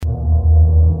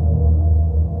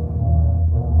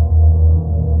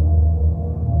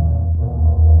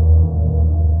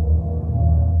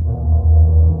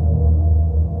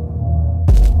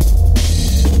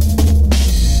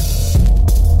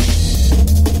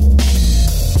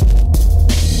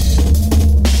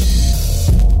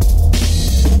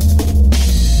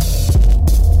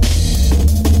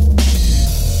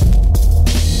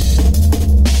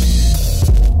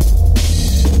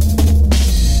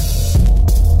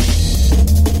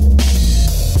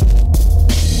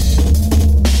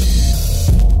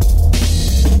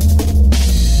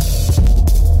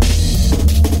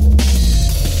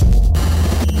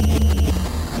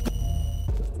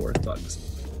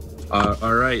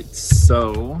right,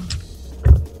 so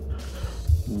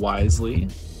Wisely,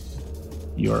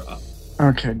 you're up.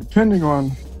 Okay, depending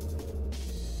on.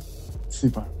 Let's see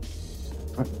if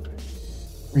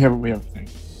we have a thing.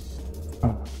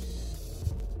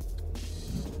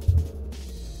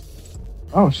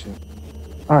 Oh shit!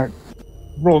 All right,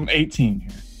 roll an 18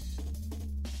 here.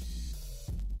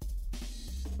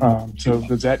 So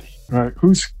does that?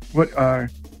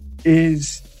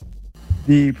 Is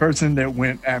the person that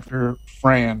went after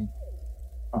Fran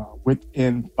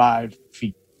within 5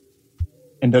 feet?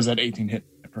 And does that 18 hit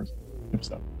that person? If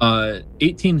so,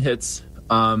 18 hits.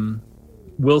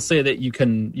 We'll say that you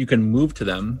can move to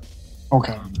them.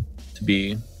 Okay. To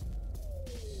be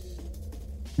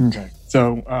okay.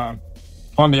 So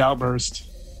upon the outburst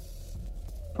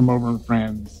from over in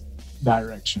Fran's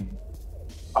direction,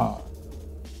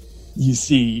 you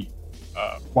see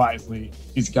Wisely.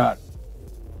 He's got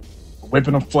a whip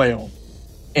and a flail,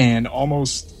 and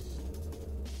almost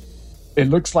it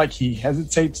looks like he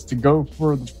hesitates to go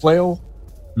for the flail,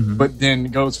 but then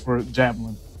goes for a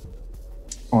javelin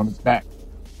on his back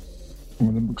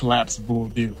with a collapsible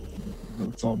deal.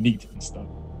 It's all neat and stuff,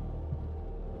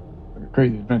 like a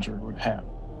crazy adventurer would have.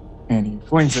 And he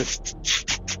flings it.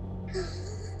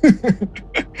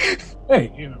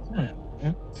 Hey, you know, man.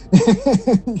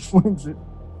 He flings it,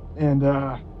 and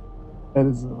that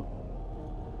is a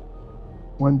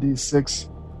 1d6.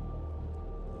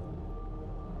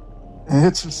 And it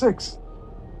hits for 6.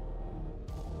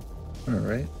 All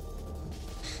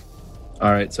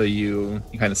right. So you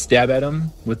kind of stab at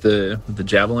him with the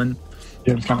javelin.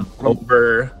 Yeah, kind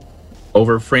of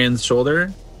over Fran's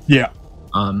shoulder. Yeah.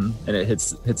 And it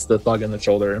hits the thug in the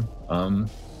shoulder,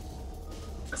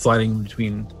 sliding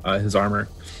between his armor,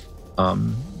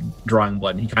 drawing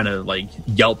blood. And he kind of like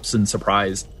yelps in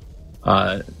surprise.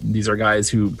 These are guys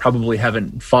who probably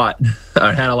haven't fought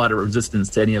or had a lot of resistance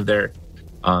to any of their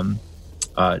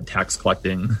tax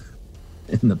collecting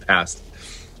in the past.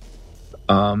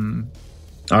 All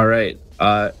right.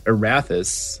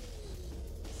 Arathis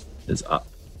is up.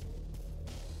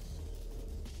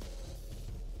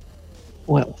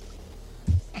 Well,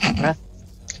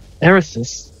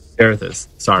 Arathis.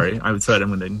 Sorry, I said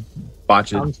I'm going to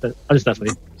botch it. I'll just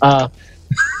definitely.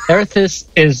 Arathis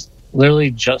is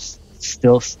literally just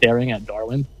still staring at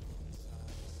Darwin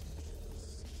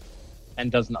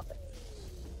and does nothing.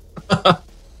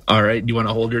 All right. Do you want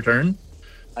to hold your turn?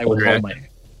 I will hold my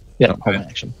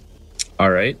action. All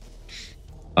right.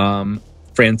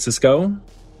 Francisco?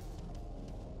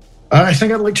 I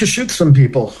think I'd like to shoot some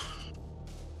people.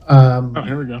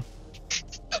 Here we go.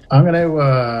 I'm going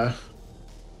to...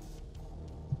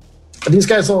 these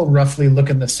guys all roughly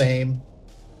looking the same?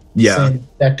 Yeah. Same,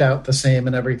 decked out the same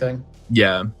and everything?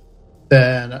 Yeah.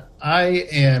 Then I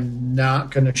am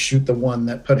not going to shoot the one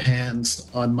that put hands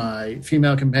on my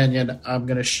female companion. I'm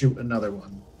going to shoot another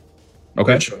one.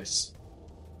 Okay. Good choice.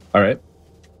 All right.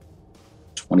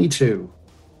 22.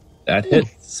 That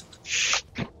hits.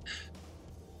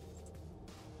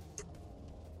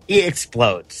 He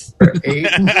explodes. 8.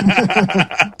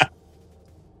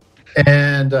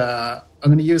 And I'm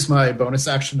going to use my bonus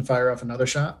action to fire off another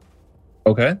shot.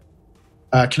 Okay.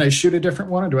 Can I shoot a different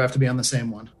one, or do I have to be on the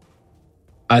same one?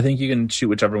 I think you can shoot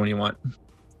whichever one you want.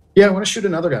 Yeah, I want to shoot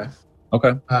another guy.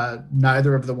 Okay.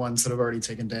 Neither of the ones that have already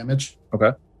taken damage.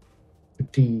 Okay.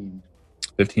 15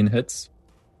 hits.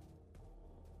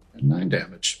 And 9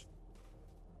 damage.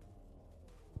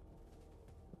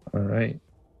 All right.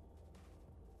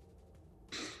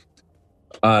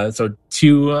 So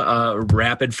 2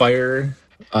 rapid fire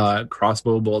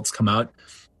crossbow bolts come out.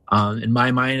 In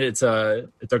my mind, it's a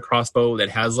crossbow that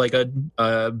has like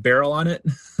a barrel on it,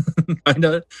 kind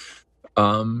of.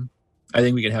 I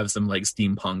think we could have some like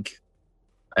steampunk.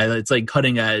 It's like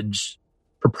cutting edge,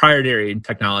 proprietary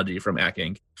technology from Ack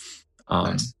Inc.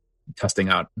 Nice. Testing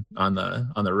out on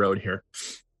the road here.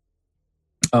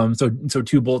 So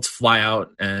 2 bolts fly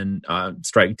out and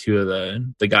strike 2 of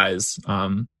the guys,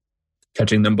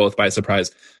 catching them both by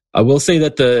surprise. I will say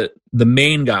that the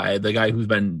main guy, the guy who's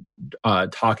been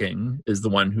talking, is the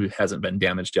one who hasn't been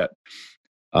damaged yet.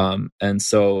 And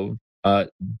so,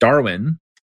 Darwin,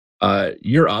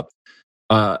 you're up.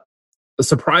 A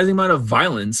surprising amount of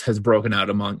violence has broken out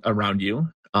around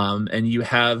you, and you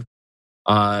have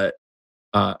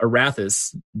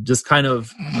Arathis just kind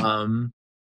of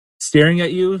staring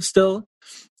at you still,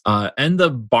 and the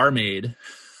barmaid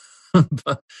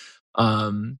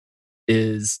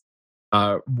is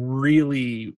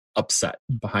really upset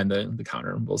behind the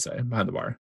counter, we'll say, behind the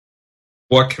bar.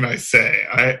 What can I say?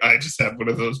 I just have one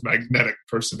of those magnetic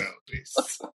personalities.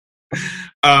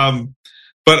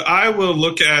 But I will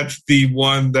look at the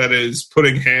one that is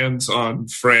putting hands on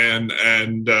Fran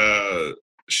and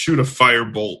shoot a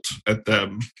firebolt at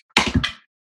them.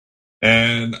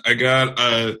 And I got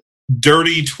a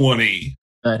dirty 20.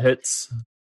 That hits.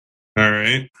 All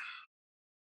right.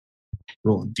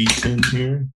 Roll a d10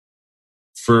 here.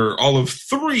 For all of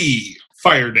 3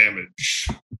 fire damage.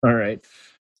 All right.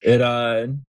 It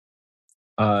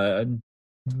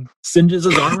singes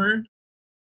his armor,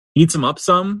 heats him up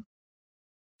some.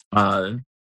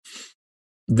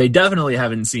 They definitely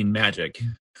haven't seen magic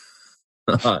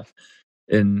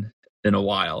in a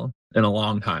while, in a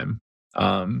long time.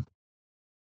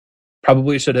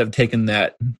 Probably should have taken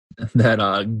that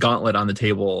gauntlet on the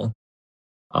table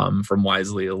from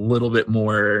Wisely a little bit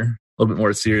more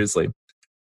seriously.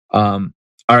 All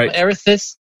right,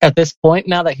 Erithus, at this point,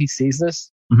 now that he sees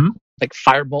this, like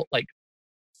firebolt, like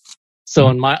so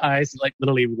in my eyes, like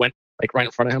literally went like right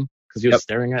in front of him because he was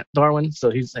staring at Darwin. So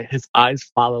he's like, his eyes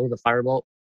follow the firebolt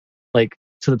like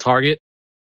to the target,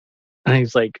 and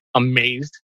he's like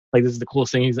amazed. Like this is the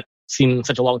coolest thing he's seen in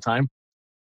such a long time.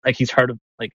 Like he's heard of,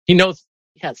 like he knows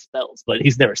he has spells, but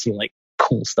he's never seen like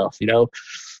cool stuff, you know.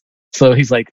 So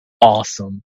he's like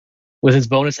awesome. With his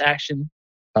bonus action,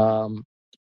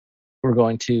 we're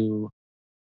going to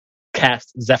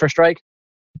cast Zephyr Strike.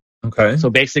 Okay. So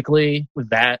basically, with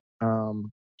that,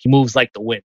 he moves like the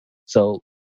wind. So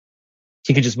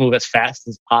he can just move as fast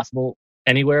as possible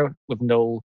anywhere with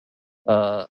no.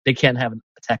 They can't have an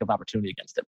attack of opportunity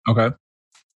against him. Okay.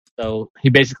 So he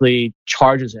basically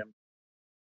charges him,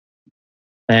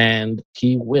 and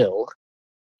he will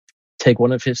take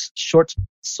one of his short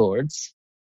swords,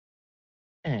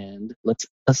 and let's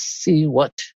see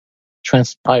what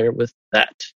transpire with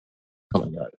that. Oh my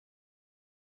god!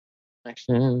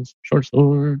 Actions, short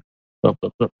sword.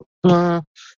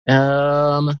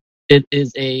 It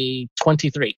is a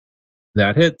 23.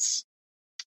 That hits.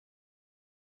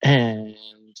 And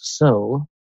so,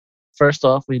 first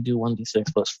off, we do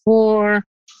 1d6 plus 4.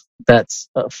 That's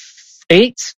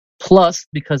 8 plus,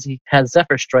 because he has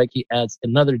Zephyr Strike, he adds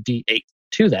another d8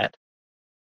 to that.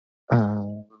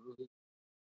 Sorry,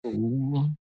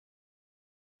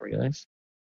 guys.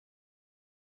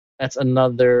 That's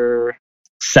another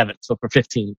 7, so for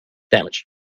 15 damage.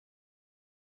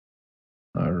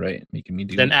 All right, making me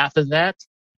do. Then after that,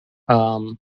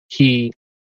 he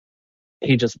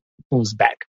just moves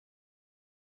back.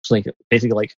 So like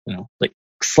basically, like like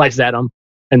slices at him,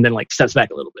 and then like steps back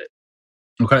a little bit.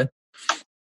 Okay.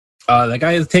 That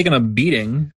guy is taking a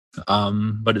beating,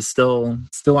 but is still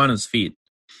on his feet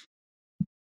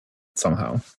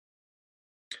somehow.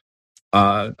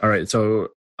 All right, so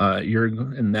you're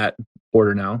in that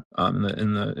order now, in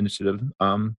the initiative.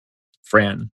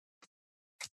 Fran.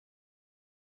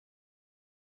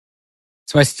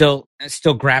 So I still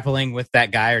grappling with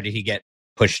that guy, or did he get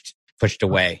pushed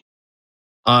away?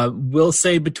 We'll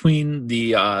say between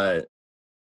the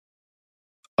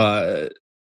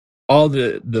all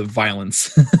the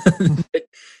violence.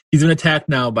 He's been attacked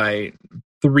now by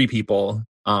 3 people.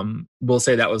 We'll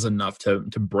say that was enough to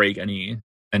break any.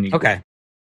 Okay.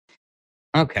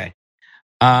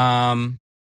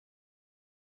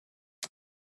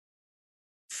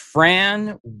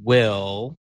 Fran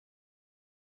will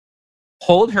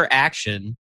hold her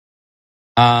action.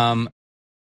 But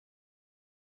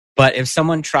if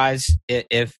someone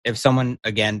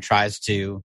again tries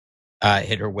to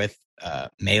hit her with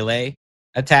melee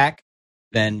attack,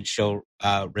 then she'll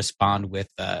respond with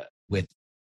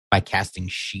by casting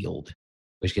shield,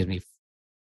 which gives me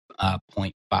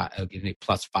 0.5. Gives me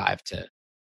 +5 to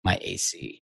my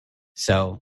AC.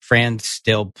 So Fran's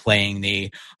still playing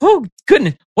the, oh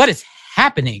goodness, what is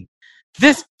happening?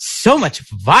 This so much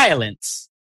violence.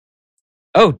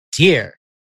 Oh dear.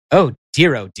 Oh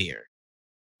dear. Oh dear.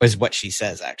 Is what she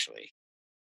says, actually.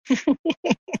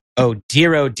 Oh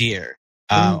dear.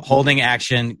 Holding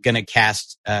action, gonna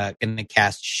cast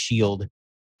shield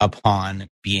upon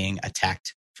being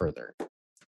attacked further.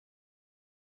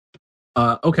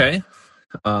 Okay.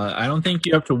 I don't think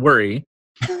you have to worry,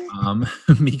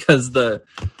 because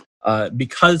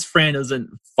Fran doesn't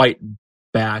fight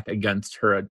back against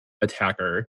her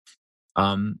attacker,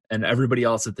 and everybody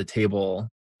else at the table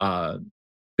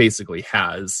basically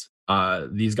has.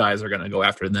 These guys are going to go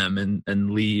after them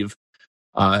and leave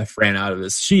Fran out of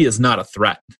this. She is not a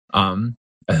threat,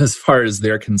 as far as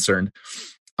they're concerned.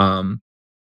 So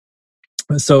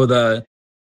the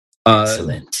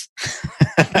excellent,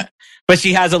 but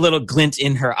she has a little glint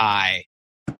in her eye.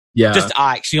 Yeah, just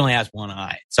eye. She only has one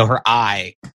eye, so her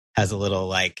eye has a little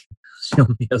like she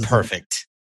only has perfect.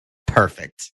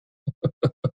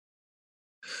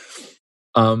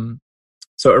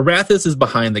 So Arathis is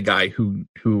behind the guy who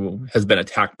has been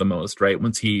attacked the most, right?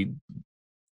 Once he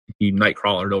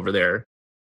nightcrawlered over there,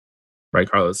 right,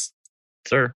 Carlos?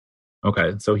 Sure.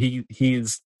 Okay, so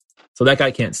he's so that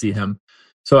guy can't see him.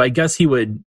 So I guess he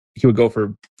would go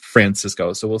for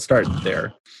Francisco. So we'll start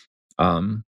there.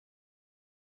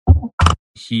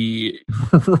 He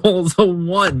rolls a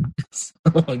 1.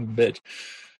 Like bitch.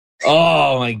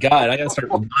 Oh my god! I gotta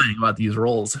start lying about these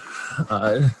rolls.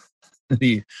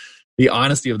 The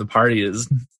honesty of the party is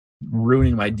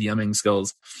ruining my DMing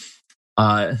skills.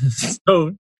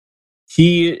 So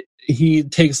he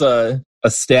takes a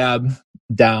stab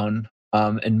down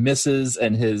and misses,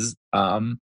 and his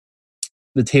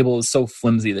the table is so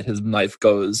flimsy that his knife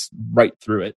goes right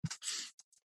through it,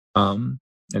 and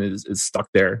is stuck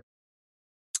there.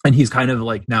 And he's kind of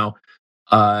like now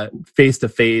face to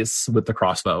face with the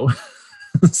crossbow.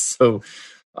 So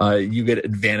you get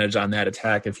advantage on that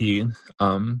attack if he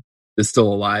is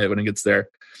still alive when it gets there.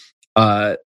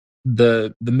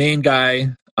 The main guy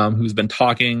who's been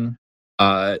talking,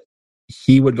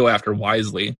 he would go after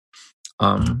Wisely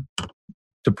to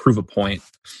prove a point.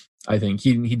 I think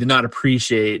he did not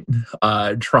appreciate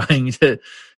trying to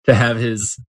have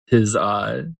his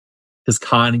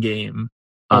con game.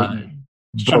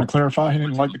 Just trying to clarify. He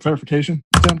didn't like the clarification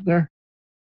attempt there.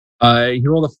 He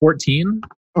rolled a 14.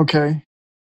 Okay.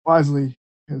 Wisely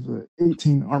has an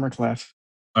 18 armor class.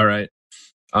 All right.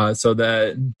 So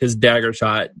that his dagger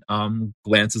shot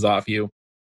glances off you.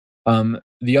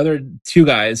 The other two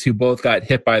guys who both got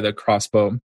hit by the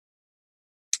crossbow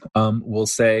will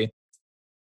say,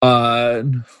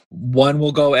 one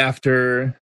will go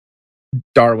after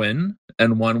Darwin,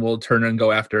 and one will turn and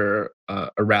go after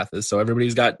Arathis. So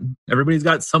everybody's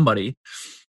got somebody.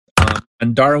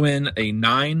 On Darwin, a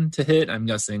 9 to hit. I'm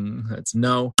guessing that's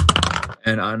no.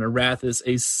 And on Arathis,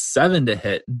 a 7 to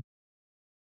hit.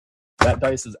 That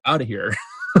dice is out of here.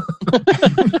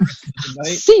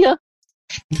 See ya.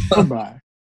 Goodbye.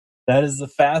 That is the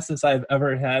fastest I've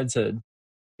ever had to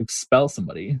expel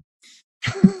somebody.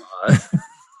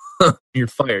 You're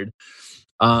fired.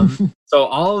 So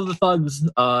all of the thugs,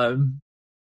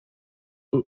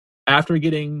 after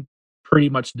getting pretty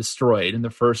much destroyed in the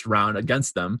first round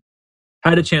against them,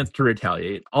 had a chance to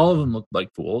retaliate. All of them looked like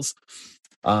fools.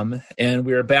 And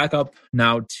we are back up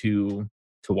now to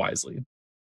Wisely.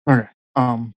 Okay.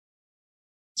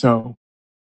 So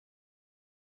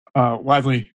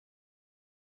Wisely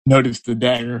noticed the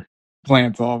dagger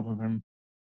glance off of him,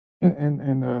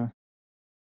 and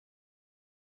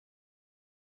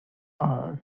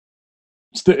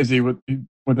is he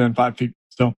within 5 feet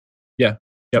still? Yeah.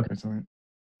 Yep. Okay, so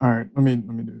all right. Let me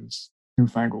do this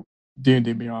newfangled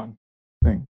D&D Beyond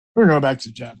thing. We're gonna go back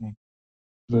to Javelin.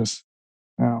 This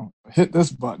now. Hit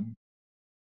this button.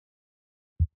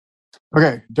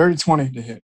 Okay, dirty 20 to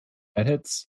hit. That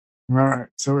hits. All right,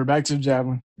 so we're back to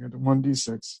Javelin. We got the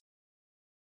 1d6.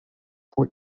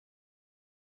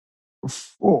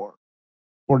 4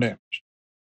 damage.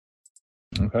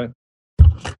 Okay.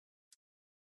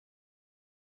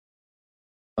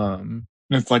 And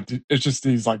it's just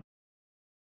these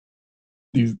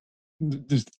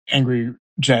angry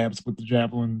jabs with the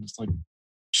javelin. Just like,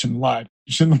 shouldn't have lied.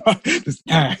 You shouldn't have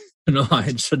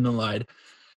lied. Shouldn't have lied.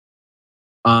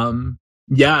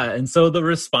 Yeah, and so the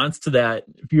response to that,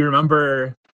 if you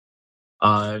remember,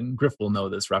 Griff will know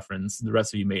this reference, the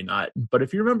rest of you may not, but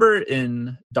if you remember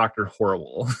in Dr.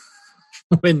 Horrible,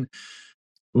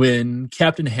 when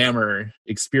Captain Hammer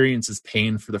experiences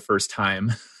pain for the first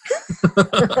time,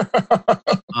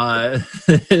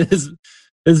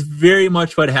 is very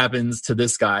much what happens to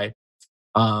this guy.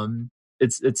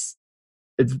 It's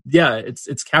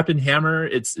Captain Hammer.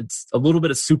 It's a little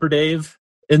bit of Super Dave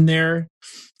in there.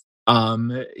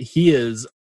 He is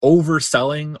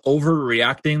overselling,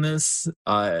 overreacting this.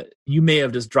 You may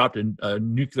have just dropped a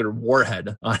nuclear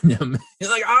warhead on him. He's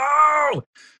like, oh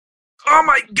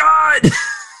my god.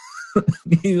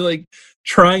 He's like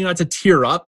trying not to tear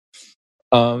up.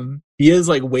 He is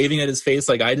like waving at his face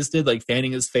like I just did, like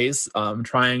fanning his face,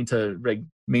 trying to like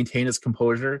maintain his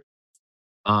composure.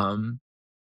 But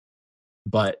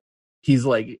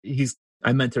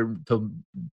I meant to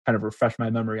kind of refresh my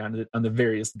memory on the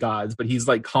various gods, but he's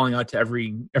like calling out to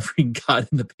every god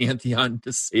in the pantheon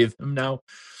to save him now.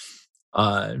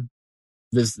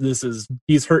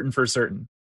 He's hurting for certain.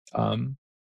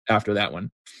 After that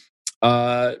one,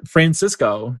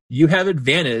 Francisco, you have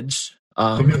advantage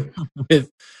with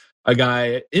a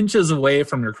guy inches away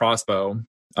from your crossbow,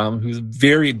 who's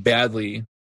very badly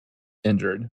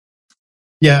injured.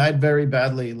 Yeah, I'd very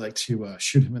badly like to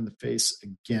shoot him in the face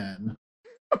again.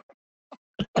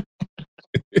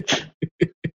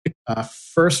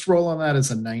 First roll on that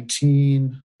is a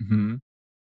 19. Mm-hmm.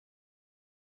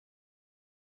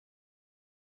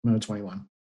 No, 21.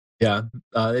 Yeah,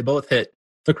 they both hit.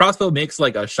 The crossbow makes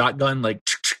like a shotgun like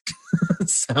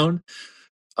sound.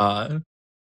 I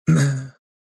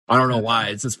don't know why.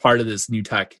 It's just part of this new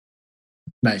tech.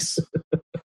 Nice.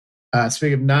 So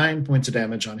we have 9 points of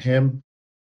damage on him.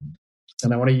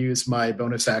 And I want to use my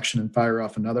bonus action and fire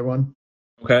off another one.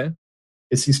 Okay.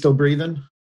 Is he still breathing?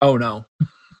 Oh no.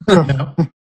 No.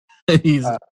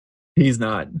 he's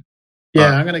not.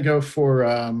 Yeah, I'm going to go for...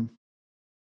 I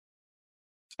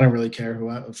don't really care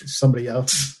if it's somebody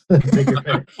else. Take your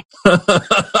pick.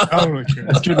 I don't really care.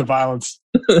 Let's do the violence.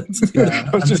 Yeah,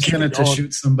 I'm just going to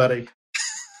shoot somebody.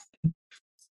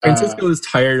 Francisco is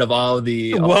tired of all of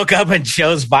the... Woke up and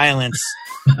chose violence.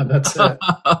 That's it.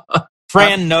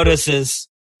 Fran notices.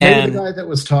 Maybe And the guy that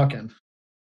was talking.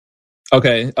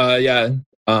 Okay, yeah.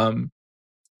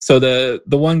 So the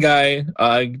one guy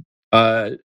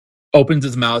opens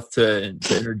his mouth to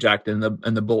interject, and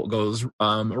the bolt goes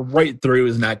right through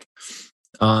his neck,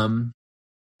 and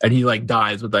he like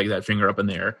dies with like that finger up in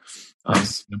the air.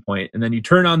 The point, and then you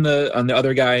turn on the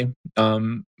other guy,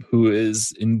 who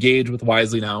is engaged with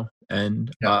Wisely now,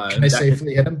 and can I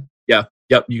safely hit him? Yeah,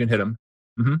 yep, you can hit him.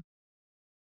 Mm-hmm.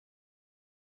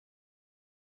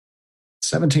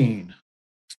 17.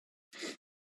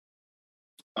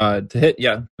 To hit,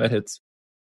 yeah, that hits.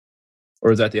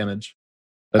 Or is that damage?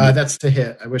 That's to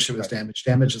hit. I wish it was damage.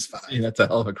 Damage is 5. Yeah, that's a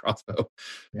hell of a crossbow.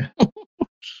 Yeah.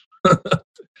 What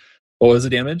was the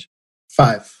damage?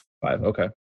 5. 5. Okay.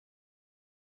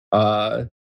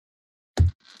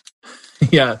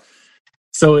 Yeah.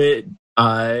 So it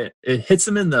hits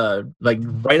him in the like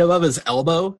right above his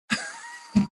elbow,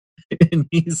 and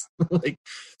he's like,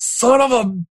 "Son of a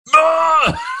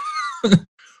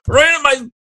right in my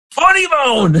funny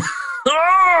bone!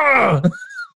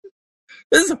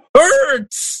 This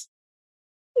hurts!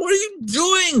 What are you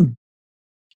doing?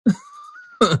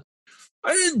 I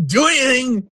didn't do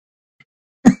anything.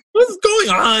 What's going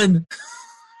on?"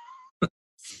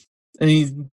 And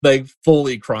he's like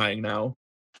fully crying now.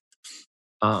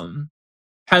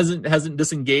 Hasn't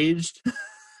disengaged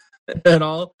at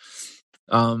all.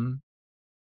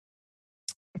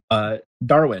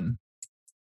 Darwin.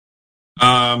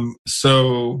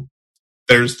 So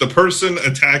there's the person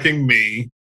attacking me.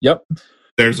 Yep.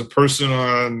 There's a person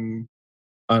on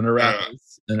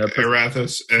Arathis and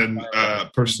a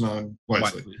person on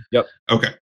Wisely. Yep.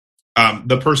 Okay.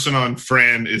 The person on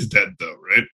Fran is dead though,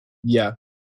 right? Yeah.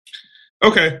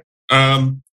 Okay.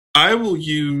 I will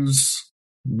use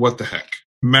what the heck?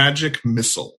 Magic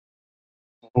missile.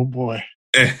 Oh boy.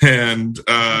 And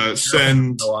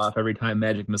send go off every time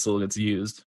magic missile gets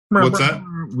used. What's that?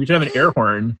 We should have an air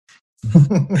horn.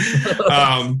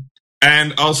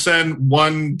 And I'll send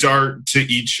one dart to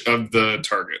each of the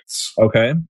targets.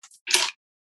 Okay.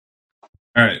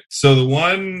 All right. So the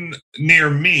one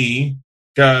near me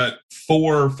got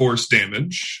 4 force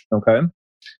damage. Okay.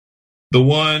 The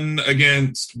one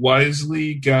against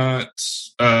Wisely got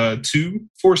 2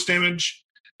 force damage.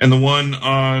 And the one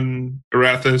on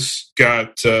Arathis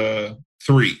got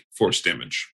 3 force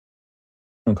damage.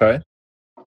 Okay.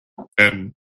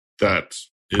 And that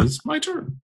is my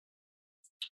turn.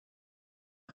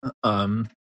 All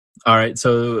right.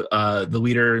 So the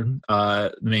leader,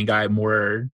 the main guy,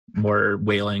 more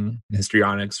wailing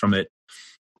histrionics from it.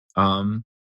 Arathis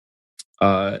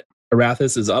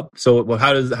is up. So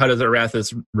how does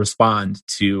Arathis respond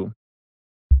to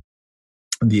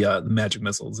the magic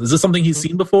missiles? Is this something he's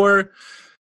seen before?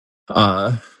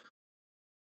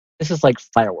 This is like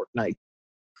firework night.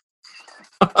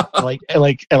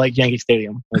 like Yankee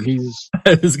Stadium. Like he's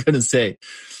I was gonna say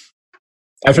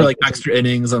after like extra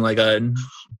innings and like a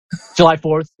July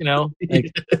 4th,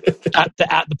 like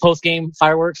at the post game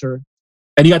fireworks, or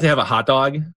and you got to have a hot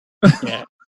dog. Yeah,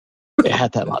 it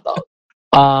had to have a hot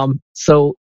dog.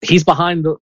 So he's behind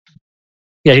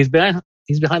he's behind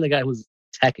the guy who's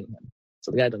attacking him.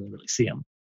 So the guy doesn't really see him.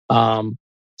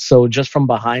 So just from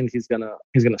behind, he's gonna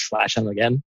slash him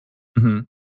again. Mm-hmm.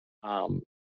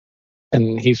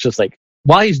 And he's just like,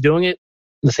 while he's doing it, at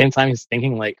the same time he's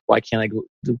thinking like, why can't I do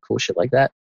cool shit like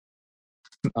that?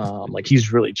 Like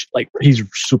he's really he's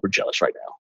super jealous right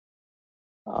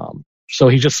now. So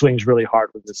he just swings really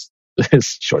hard with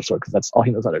his short sword because that's all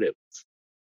he knows how to do.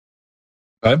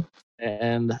 Okay.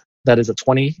 And that is a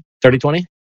 30-20.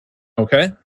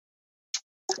 Okay.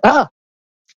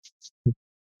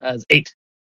 That's 8.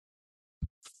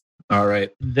 All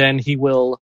right. Then he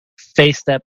will face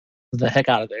step the heck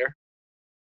out of there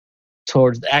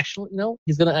towards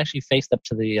he's going to actually face step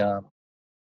to the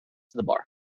bar.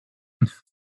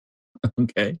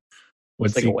 Okay.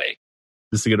 What's take away?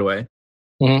 Just to get away.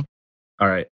 Mm-hmm. All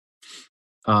right.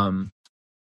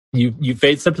 You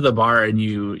fade step to the bar and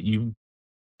you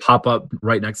pop up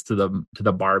right next to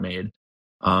the barmaid,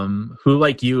 who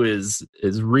like you is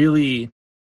really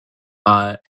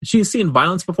she's seen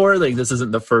violence before. Like this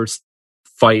isn't the first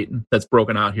fight that's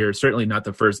broken out here. Certainly not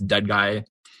the first dead guy.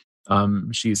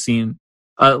 She's seen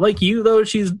like you though.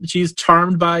 She's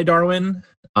charmed by Darwin,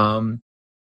 and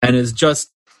is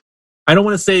just, I don't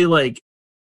want to say like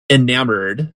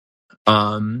enamored,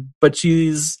 but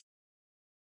she's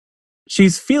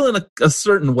feeling a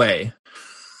certain way.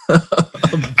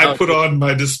 I put on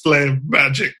my display of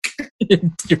magic.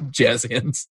 Your jazz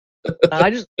hands.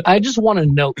 I just want to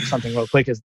note something real quick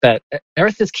is that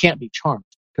Erithus can't be charmed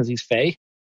because he's Fey.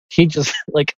 He just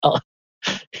like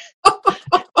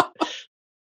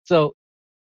so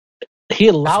he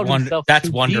allowed himself that's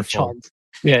to wonderful. be charmed.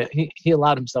 Yeah, he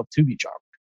allowed himself to be charmed.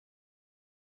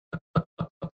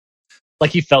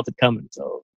 Like he felt it coming,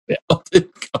 so yeah. Felt it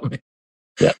coming.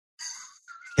 Yeah.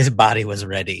 His body was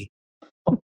ready.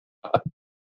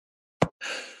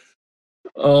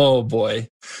 Oh boy.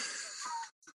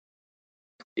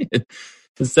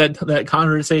 It's that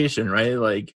conversation, right?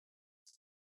 Like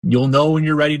you'll know when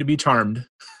you're ready to be charmed.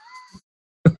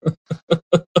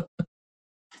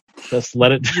 Just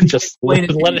let it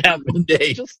let it happen. One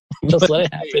day. Just let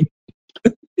it happen.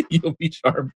 You'll be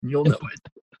charmed. You'll know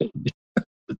it.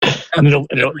 and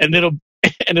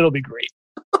it'll be great.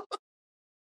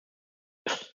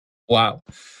 Wow.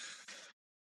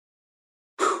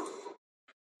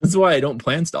 This is why I don't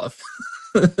plan stuff.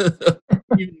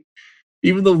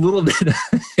 even the little bit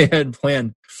I had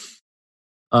planned.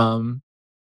 All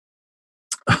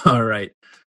right.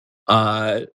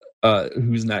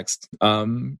 Who's next?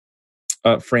 Fran.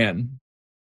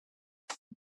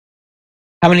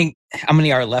 How many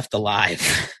are left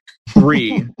alive?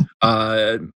 3.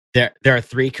 There are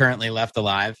 3 currently left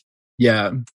alive.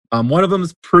 Yeah. One of them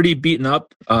is pretty beaten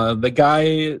up. The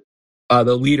guy,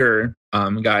 the leader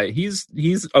guy, he's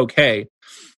okay.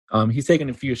 He's taken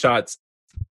a few shots.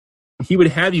 He would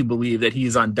have you believe that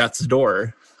he's on death's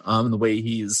door, the way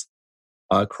he's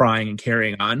crying and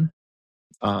carrying on.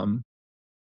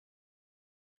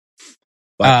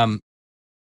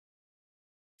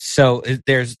 So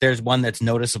there's one that's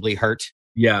noticeably hurt.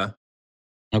 Yeah.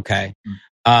 Okay.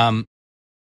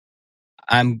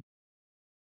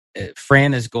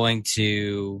 Fran is going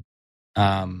to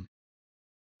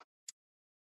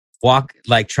walk,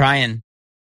 like try and,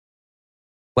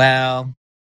 well,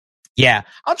 yeah,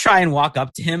 I'll try and walk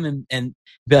up to him and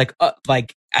be like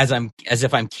as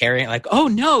if I'm carrying, like, oh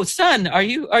no, son, are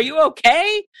you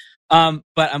okay? But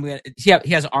I'm gonna, he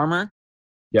has armor.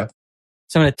 Yeah.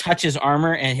 So I'm gonna touch his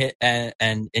armor and hit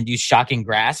and use shocking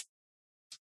grasp.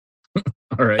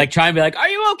 All right. Like try and be like, are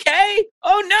you okay?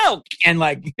 Oh no. And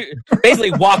like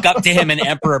basically walk up to him and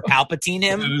Emperor Palpatine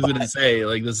him. I was gonna say,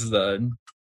 like, this is a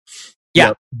yeah.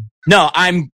 Yep. No,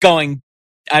 I'm trying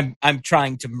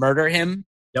to murder him,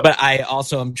 yep. But I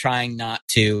also am trying not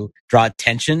to draw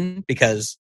attention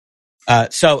because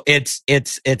so it's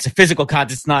a physical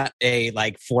contact. It's not a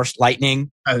like forced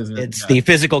lightning. It's the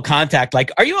physical contact.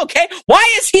 Like, are you okay? Why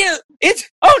is he?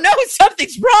 Oh no,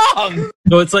 something's wrong.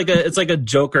 No, it's like a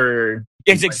Joker.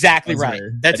 It's exactly right.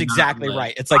 That's exactly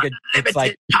right. It's like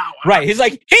power. Right. He's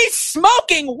like, he's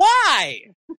smoking. Why?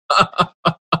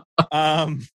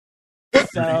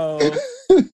 So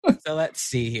let's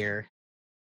see here.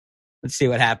 Let's see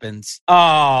what happens.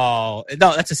 Oh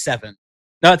no, that's a 7.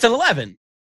 No, it's an 11.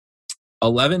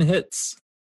 11 hits.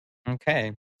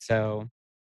 Okay, so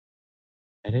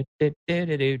so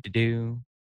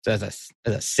that's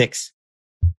a 6.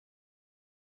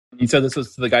 You said this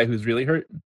was to the guy who's really hurt?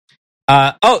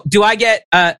 Do I get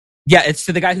yeah, it's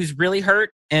to the guy who's really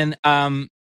hurt, and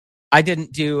I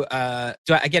didn't do I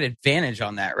get advantage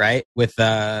on that, right? With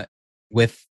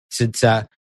since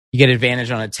you get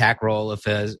advantage on attack roll if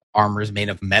his armor is made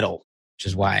of metal, which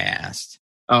is why I asked.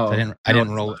 Oh, so I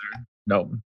didn't roll.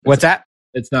 No. What's that?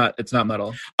 It's not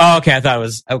metal. Oh, okay. I thought it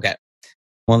was okay.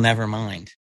 Well, never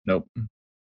mind. Nope.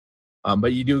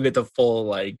 But you do get the full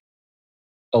like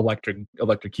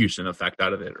electrocution effect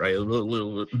out of it, right?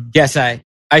 Yes, I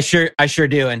sure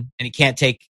do, and he can't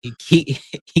take he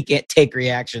can't take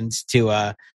reactions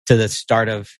to the start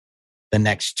of the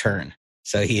next turn,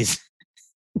 so he's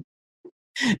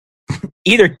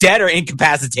either dead or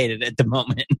incapacitated at the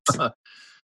moment.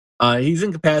 He's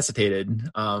incapacitated.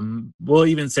 We'll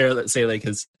even say like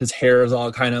his hair is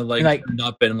all kind of like turned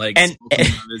up and like and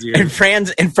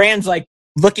Fran's like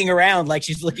looking around like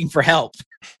she's looking for help.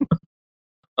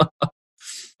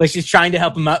 Like she's trying to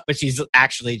help him up, but she's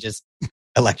actually just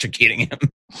electrocuting him.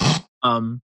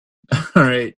 All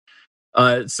right.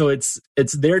 So it's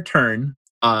their turn.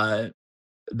 The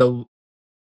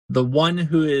one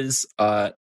who is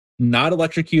not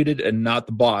electrocuted and not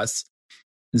the boss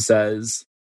says,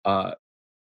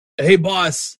 "Hey,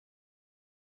 boss,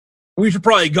 we should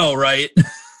probably go, right?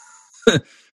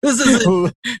 This is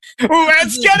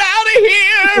Let's get out of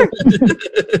here.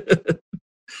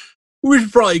 We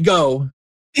should probably go."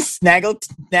 Snaggle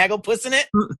pussing it.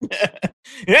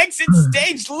 Exit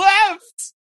stage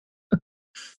left.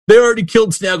 They already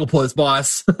killed Snagglepuss,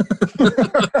 boss.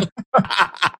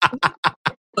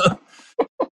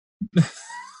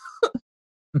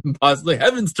 Possibly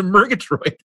heavens to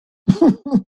Murgatroyd.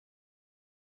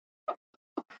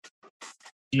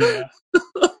 Yeah.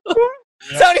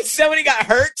 Somebody got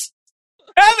hurt.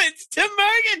 Heavens to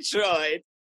Murgatroyd.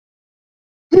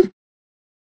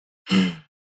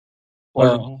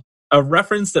 Well, a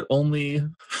reference that only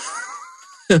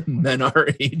men our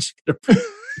age can appreciate.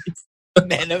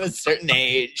 Men of a certain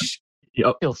age. Yep.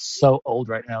 I feel so old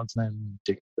right now. It's not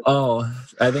ridiculous. Oh,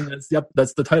 I think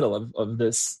that's the title of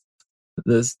this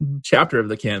chapter of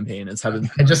the campaign. Is having.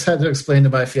 I just had to explain to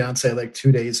my fiance like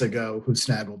 2 days ago who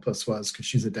Snagglepuss was because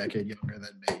she's a decade younger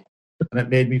than me, and it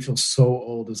made me feel so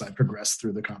old as I progressed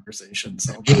through the conversation.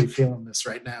 So I'm really feeling this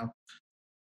right now.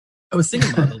 I was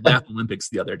thinking about the Laugh Olympics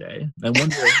the other day. I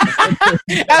wonder.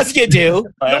 As you do.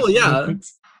 Oh yeah,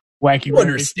 Wacky. you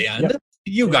understand. Yep.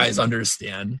 You guys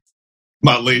understand.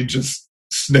 Motley just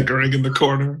snickering in the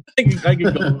corner. I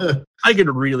could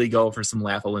really go for some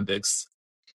Laugh Olympics.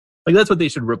 Like that's what they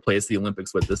should replace the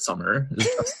Olympics with this summer.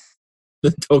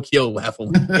 The Tokyo Laugh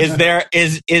Olympics.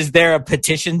 Is there a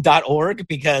petition.org?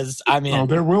 Because I mean,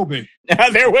 there will be.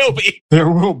 There will be.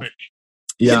 There will be.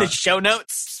 Yeah. In the show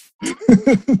notes.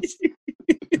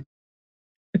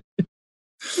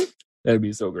 That'd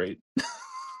be so great.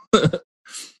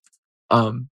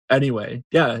 Anyway,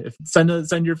 yeah,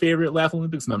 send your favorite Laugh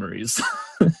Olympics memories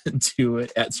to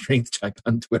 @strengthcheck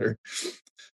on Twitter.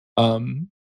 So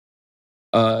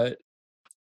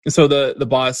the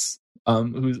boss,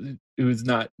 who's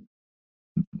not,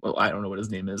 well, I don't know what his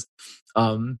name is,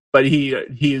 but he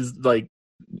is like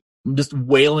just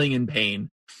wailing in pain.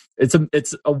 It's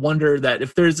a wonder that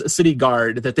if there's a city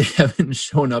guard that they haven't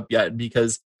shown up yet,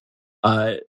 because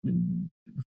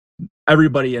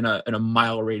everybody in a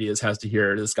mile radius has to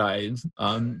hear this guy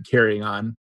carrying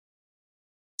on,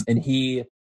 and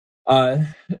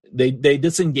they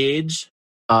disengage.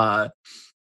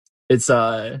 It's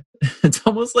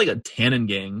almost like a Tannen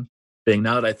gang thing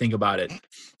now that I think about it.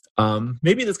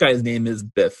 Maybe this guy's name is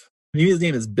Biff. Maybe his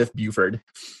name is Biff Buford.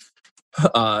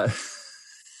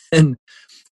 And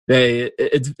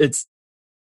it's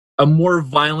a more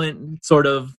violent sort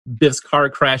of Biff's car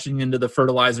crashing into the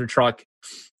fertilizer truck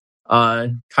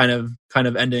kind of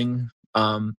ending.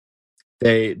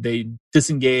 They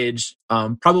disengage,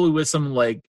 probably with some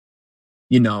like,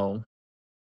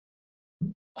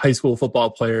 high school football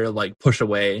player like push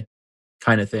away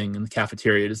kind of thing in the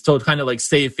cafeteria to still kind of like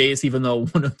save face, even though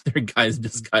one of their guys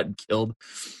just got killed.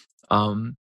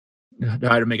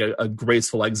 Try to make a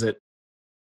graceful exit.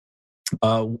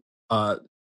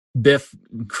 Biff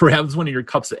grabs one of your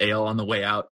cups of ale on the way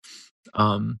out,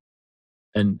 and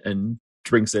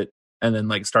drinks it, and then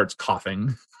like starts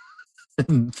coughing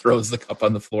and throws the cup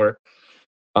on the floor.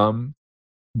 Do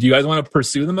you guys want to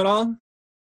pursue them at all?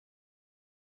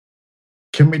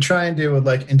 Can we try and do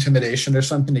like intimidation or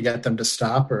something to get them to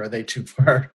stop, or are they too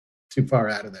far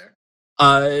out of there?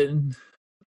 I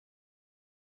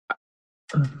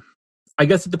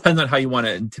guess it depends on how you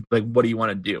want to, like, what do you want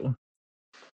to do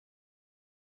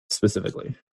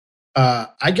specifically?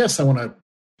 I guess I want to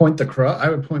I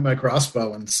would point my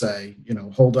crossbow and say,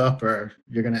 hold up, or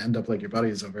you're going to end up like your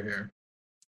buddies over here,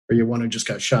 or you one who just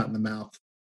got shot in the mouth.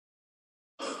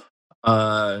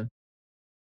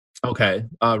 Okay.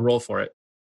 Roll for it.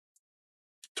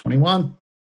 21.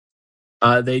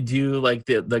 They do like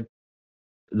the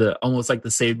almost like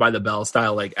the Saved by the Bell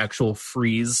style, like actual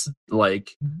freeze,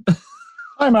 like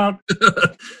I'm out.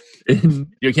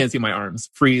 You can't see my arms.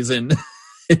 Freeze in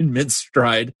mid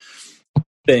stride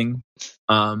thing.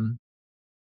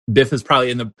 Biff is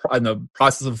probably in the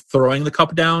process of throwing the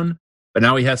cup down, but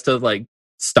now he has to like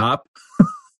stop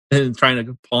and trying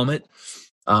to palm it.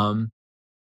 The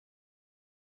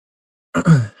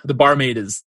barmaid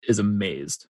is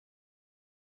amazed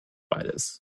by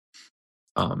this.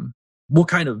 What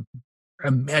kind of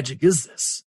magic is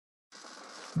this?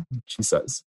 She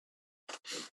says.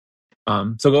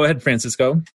 So go ahead,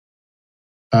 Francisco.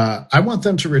 I want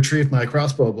them to retrieve my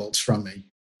crossbow bolts from me.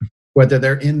 Whether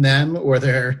they're in them or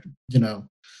they're, the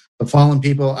fallen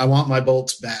people, I want my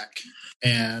bolts back.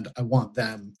 and I want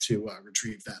them to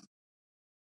retrieve them.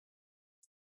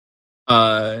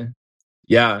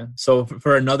 Yeah. So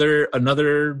for another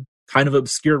kind of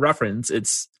obscure reference,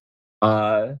 it's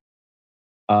like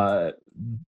the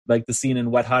scene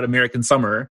in Wet Hot American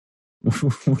Summer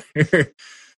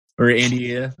where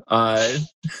Andy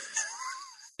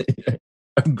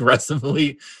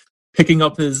aggressively picking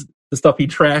up the stuff he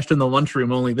trashed in the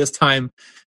lunchroom. Only this time,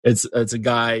 it's a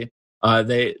guy.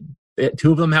 The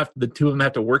two of them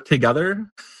have to work together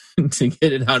to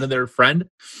get it out of their friend.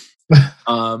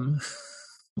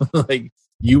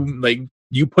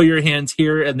 You put your hands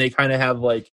here, and they kind of have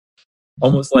like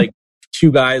almost like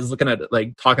two guys looking at it,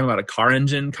 like talking about a car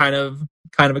engine kind of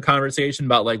a conversation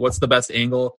about like what's the best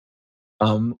angle.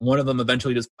 One of them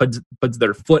eventually just puts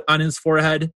their foot on his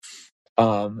forehead,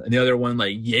 and the other one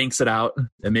like yanks it out.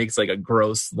 It makes like a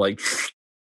gross like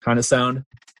kind of sound.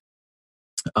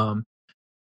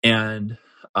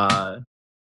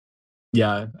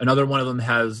 Yeah, another one of them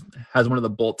has one of the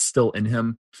bolts still in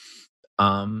him.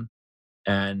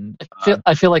 And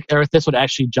I feel like Erithus would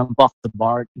actually jump off the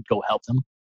bar and go help him.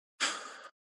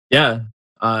 Yeah.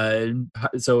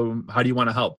 So how do you want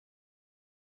to help?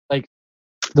 Like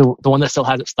the one that still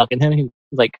has it stuck in him, he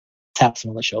like taps him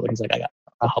on the shoulder. He's like,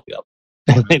 I'll help you up.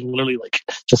 And he literally like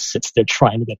just sits there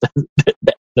trying to get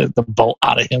the bolt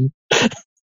out of him. But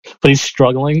he's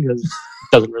struggling because he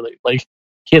doesn't really like,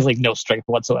 he has like no strength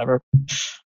whatsoever.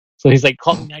 So he's like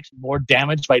causing actually more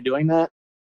damage by doing that.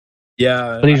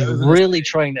 Yeah. But he's really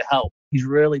trying to help. He's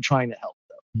really trying to help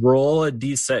though. Roll a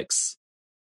d6.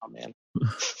 Oh man.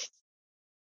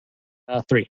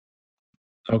 3.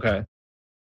 Okay.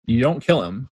 You don't kill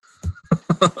him.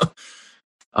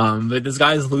 But this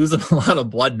guy's losing a lot of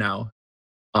blood now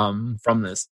from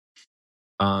this.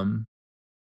 And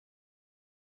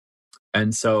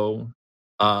so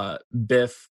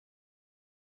Biff,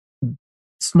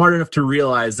 smart enough to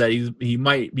realize that he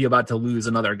might be about to lose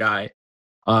another guy,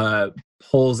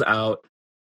 pulls out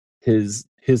his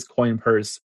coin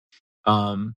purse,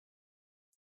 and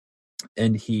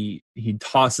he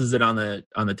tosses it on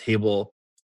the table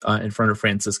in front of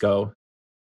Francisco,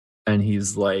 and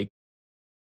he's like,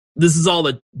 "This is all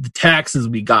the taxes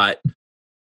we got.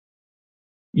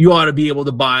 You ought to be able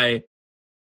to buy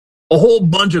a whole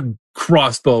bunch of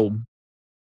crossbow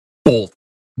bolt,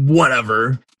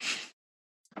 whatever.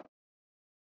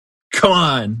 Come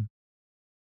on."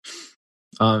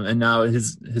 And now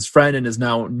his friend and his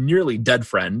now nearly dead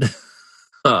friend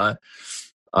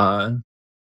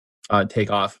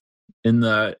take off. In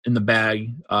the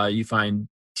bag, you find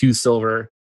 2 silver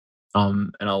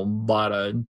and a lot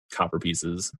of copper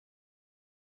pieces.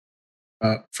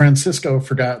 Francisco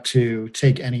forgot to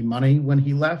take any money when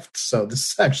he left, so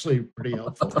this is actually pretty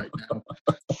helpful right now.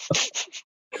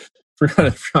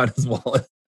 Forgot his wallet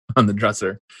on the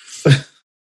dresser.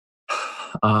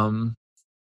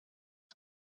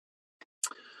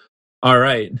 All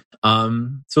right.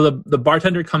 So the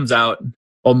bartender comes out.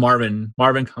 Oh, Marvin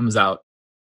comes out,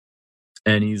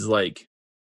 and he's like,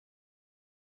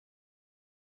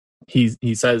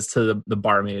 he says to the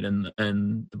barmaid and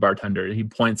the bartender, he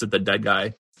points at the dead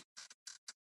guy,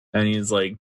 and he's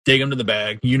like, "Dig him to the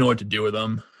bag. You know what to do with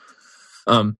him."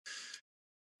 And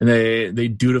they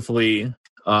dutifully,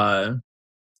 the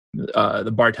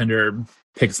bartender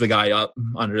picks the guy up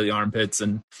under the armpits,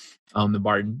 and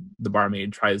the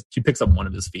barmaid she picks up one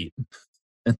of his feet,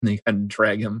 and they kind of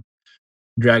drag him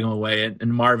away.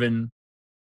 And Marvin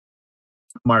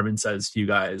says to you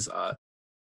guys,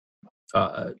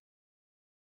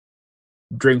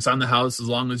 drinks on the house as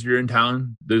long as you're in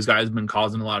town. Those guys have been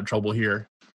causing a lot of trouble here.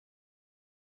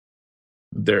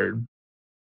 Their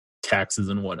taxes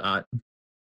and whatnot.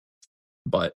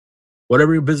 But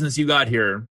whatever business you got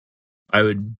here, I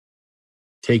would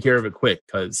take care of it quick,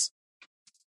 because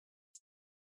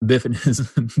Biff and his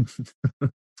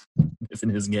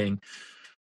gang,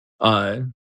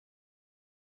 they're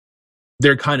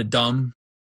kind of dumb,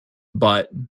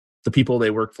 but the people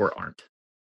they work for aren't.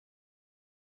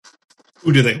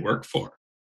 Who do they work for?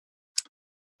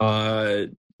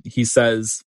 He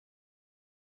says,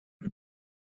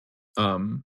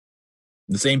 the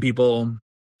same people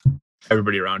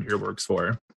everybody around here works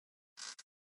for,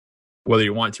 whether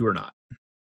you want to or not.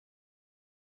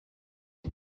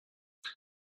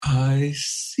 I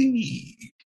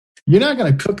see. You're not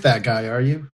going to cook that guy, are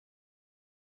you?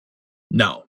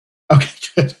 No. Okay,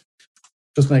 good.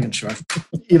 Just making sure.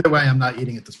 Either way, I'm not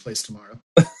eating at this place tomorrow.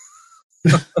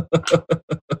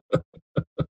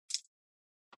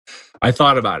 I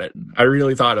thought about it. I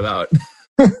really thought about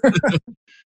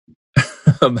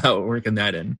about working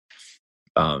that in.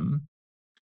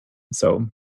 So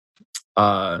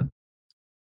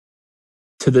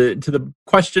to the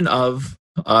question of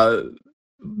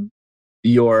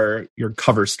your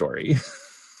cover story.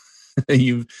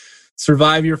 You've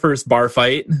survived your first bar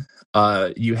fight.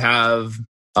 You have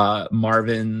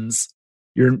Marvin's.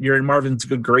 You're in Marvin's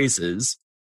good graces.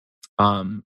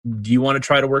 Do you want to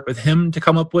try to work with him to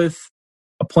come up with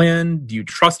a plan? Do you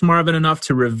trust Marvin enough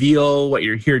to reveal what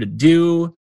you're here to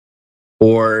do?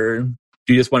 Or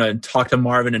do you just want to talk to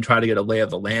Marvin and try to get a lay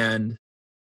of the land?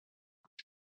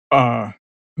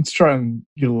 Let's try and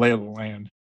get a lay of the land.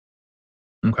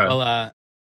 Okay. Well,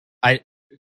 I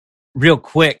real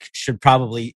quick should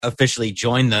probably officially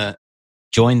join the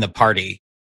party.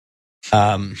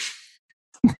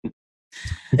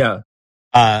 Yeah.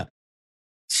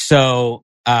 So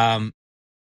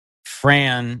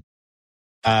Fran,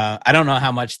 I don't know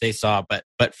how much they saw,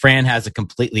 but Fran has a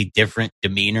completely different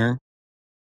demeanor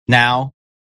now.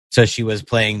 So she was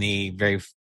playing the very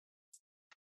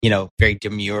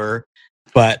demure,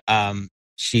 but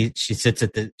she sits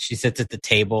at the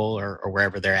table or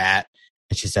wherever they're at,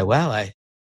 and she said, "Well,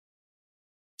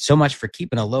 so much for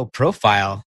keeping a low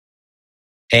profile,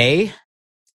 eh?"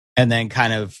 And then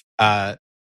kind of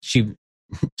she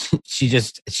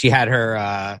had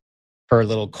her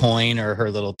little coin or her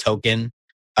little token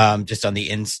just on the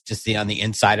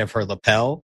inside of her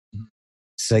lapel.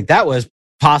 It's like, that was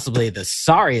possibly the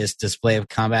sorriest display of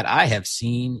combat I have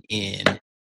seen in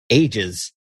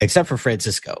ages, except for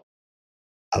Francisco.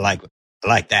 I like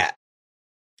that.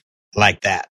 I like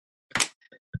that.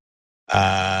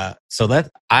 So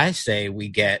I say we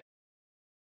get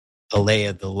a lay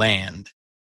of the land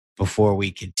before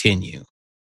we continue.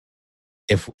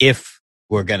 If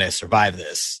we're going to survive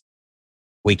this,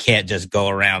 we can't just go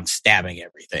around stabbing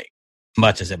everything,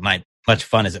 much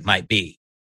fun as it might be.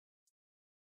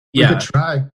 We could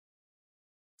try.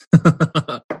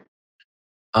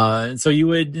 So you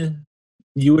would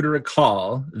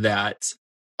recall that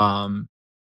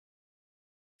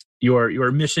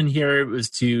your mission here was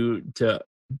to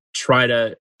try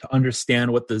to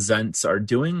understand what the Zents are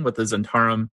doing, what the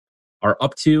Zentarum are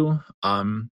up to,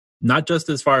 not just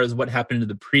as far as what happened to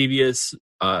the previous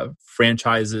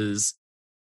franchises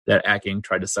that Acking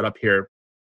tried to set up here,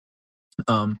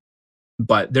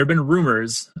 but there have been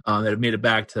rumors that have made it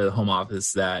back to the home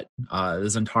office that the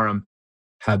Zentarum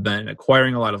have been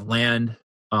acquiring a lot of land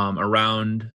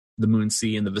around the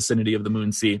Moonsea, in the vicinity of the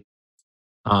Moonsea.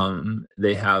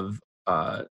 They have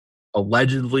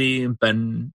allegedly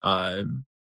been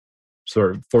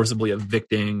sort of forcibly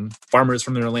evicting farmers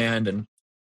from their land and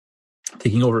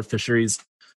taking over fisheries.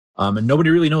 And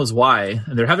nobody really knows why.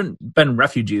 And there haven't been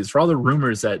refugees for all the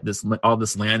rumors that all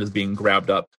this land is being grabbed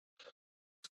up.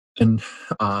 And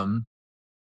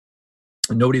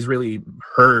nobody's really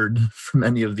heard from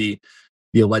any of the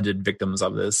alleged victims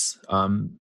of this.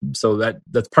 So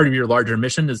that's part of your larger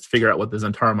mission, is to figure out what the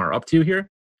Zentarum are up to here,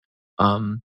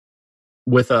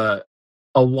 with a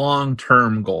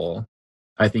long-term goal.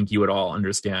 I think you would all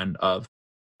understand, of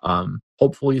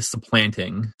hopefully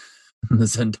supplanting the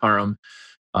Zentarum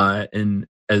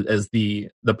as the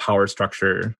power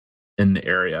structure in the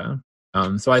area.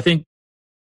 So I think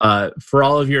for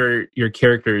all of your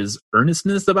characters'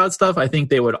 earnestness about stuff, I think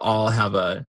they would all have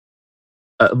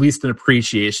at least an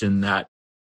appreciation that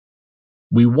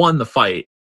we won the fight,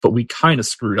 but we kind of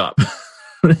screwed up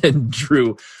and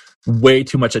drew way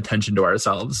too much attention to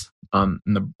ourselves in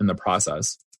the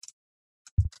process.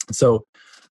 So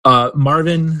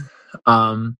Marvin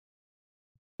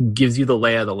gives you the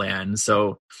lay of the land.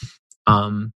 So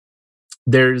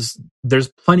there's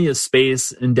plenty of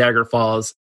space in Dagger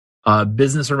Falls.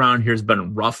 Business around here has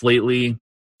been rough lately.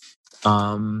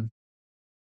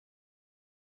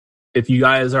 If you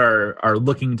guys are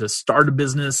looking to start a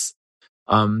business,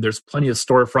 there's plenty of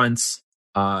storefronts.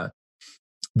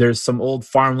 There's some old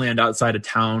farmland outside of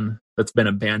town that's been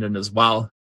abandoned as well.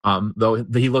 Though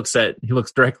he looks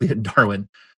directly at Darwin and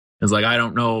is like, I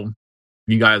don't know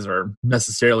if you guys are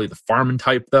necessarily the farming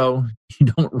type, though. You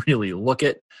don't really look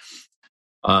it.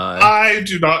 I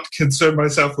do not concern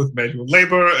myself with manual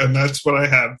labor, and that's what I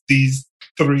have these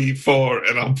 3 for,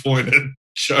 and I'm pointing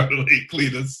Charlie,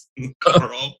 Cletus, and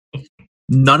Carl.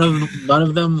 None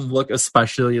of them look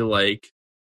especially like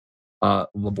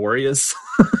laborious.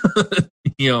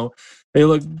 They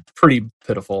look pretty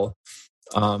pitiful.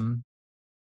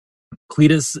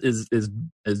 Cletus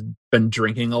has been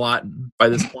drinking a lot by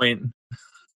this point,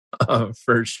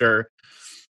 for sure.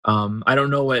 I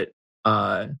don't know what.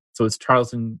 So it's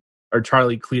Charlie,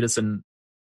 Cletus, and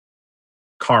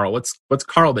Carl. What's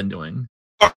Carl been doing?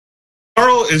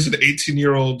 Carl is an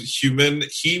 18-year-old human.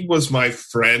 He was my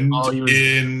friend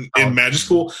in magic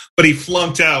school, but he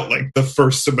flunked out like the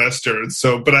first semester. And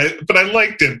so, but I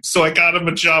liked him, so I got him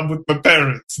a job with my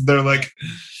parents. They're like,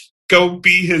 go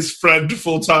be his friend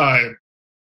full time.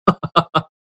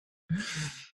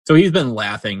 So he's been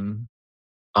laughing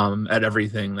at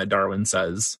everything that Darwin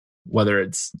says, whether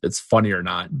it's funny or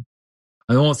not.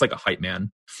 I'm almost like a hype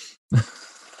man.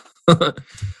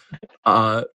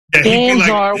 Damn,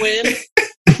 Darwin.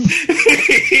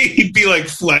 He'd be like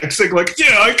flexing, like,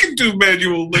 yeah, I can do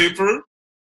manual labor.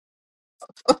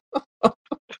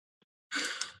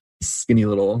 Skinny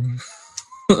little.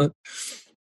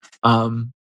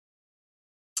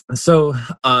 So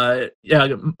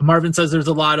Marvin says there's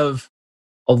a lot of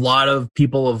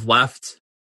people have left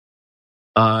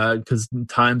because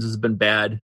times has been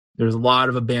bad. There's a lot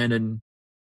of abandoned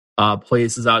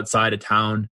places outside of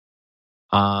town.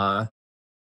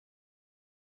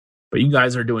 But you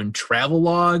guys are doing travel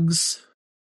logs.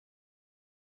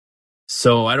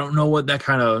 So I don't know what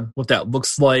that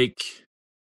looks like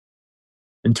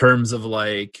in terms of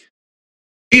like.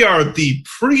 We are the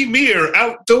premier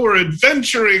outdoor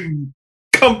adventuring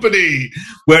company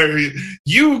where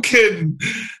you can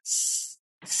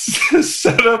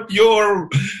set up your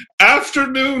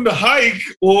afternoon hike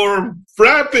or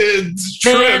rapids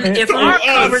trip. Man, if our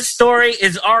cover story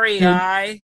is REI,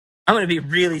 I'm going to be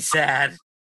really sad.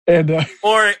 And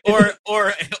or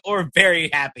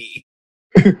very happy.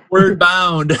 Word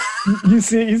bound. You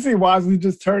see Wisely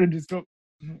just turn and just go,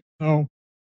 no.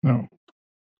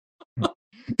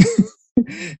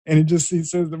 And he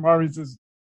says to Marvin, he says,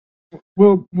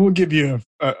 we'll give you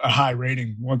a high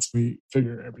rating once we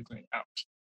figure everything out.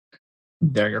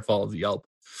 Daggerfall's Yelp.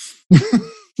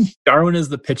 Darwin is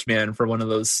the pitch man for one of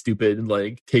those stupid,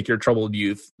 like, take your troubled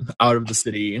youth out of the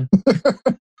city.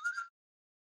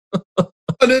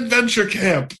 An adventure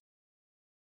camp.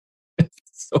 It's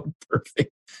so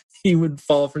perfect. He would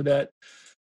fall for that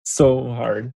so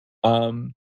hard.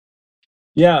 So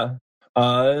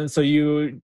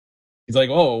he's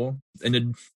like, oh,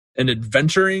 an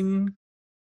adventuring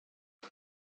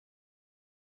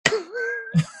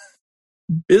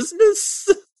business?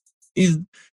 He's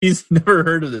never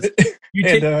heard of this. You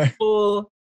take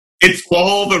people. It's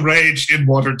all the rage in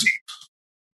Waterdeep.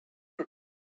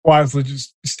 Wisely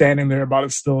just standing there about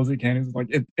as still as he can. He's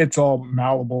like, it's all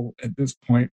malleable at this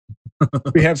point.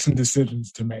 We have some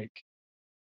decisions to make.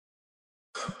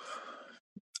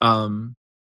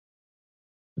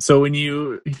 So when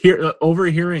you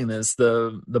overhearing this,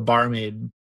 the barmaid,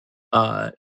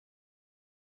 who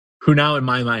now in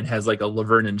my mind has like a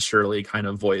Laverne and Shirley kind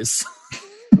of voice,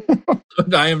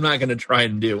 I am not going to try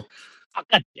and do.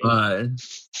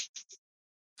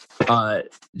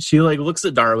 She like looks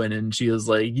at Darwin and she is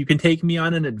like, "You can take me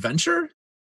on an adventure?"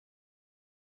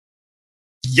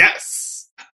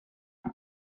 Yes.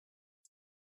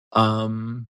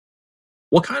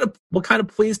 What kind of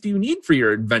place do you need for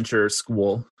your adventure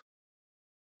school?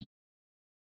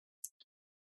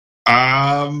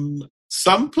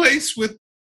 Some place with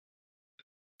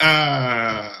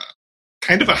kind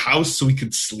of a house so we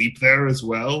could sleep there as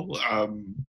well.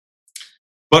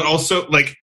 But also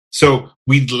like, so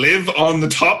we'd live on the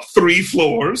top 3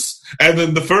 floors, and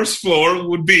then the first floor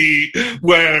would be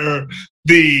where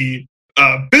the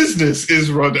business is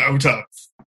run out of.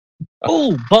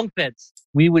 Oh, bunk beds.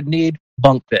 We would need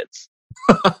bunk beds.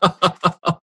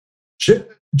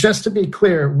 Just to be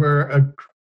clear, we're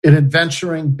an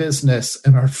adventuring business,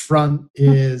 and our front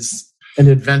is an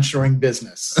adventuring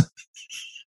business.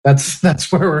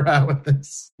 That's where we're at with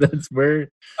this. That's where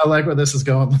I like where this is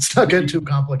going. Let's not get too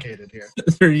complicated here.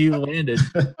 That's where you landed.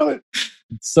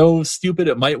 So stupid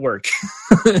it might work.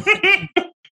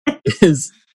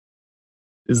 is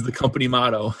the company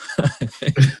motto.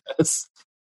 Yes.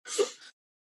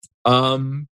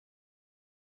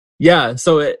 Yeah,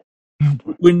 so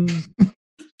when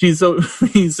you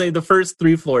say the first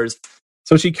 3 floors,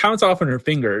 so she counts off on her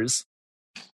fingers.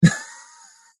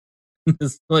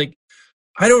 It's like,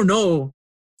 I don't know if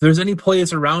there's any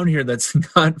place around here that's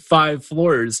got 5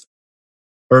 floors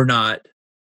or not.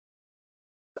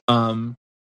 And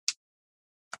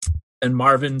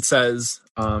Marvin says,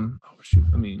 oh shoot,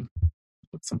 let me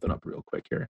look something up real quick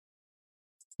here.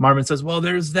 Marvin says, well,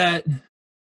 there's that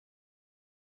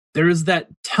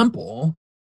temple,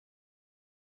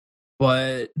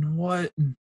 but what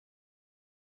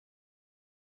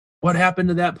happened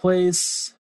to that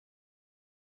place?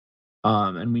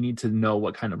 And we need to know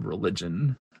what kind of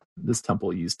religion this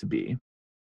temple used to be.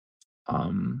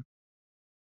 So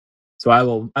I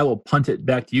will punt it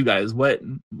back to you guys. What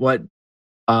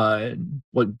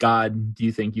what god do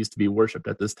you think used to be worshipped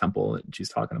at this temple that she's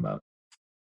talking about?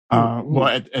 Well,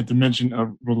 at the mention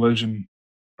of religion,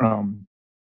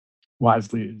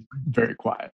 Wisely is very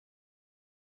quiet.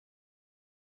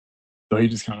 So he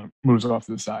just kind of moves off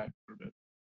to the side for a bit.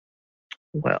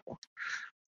 Well,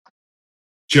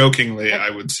 Jokingly, I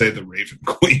would say the Raven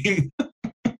Queen.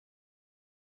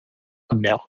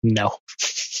 no.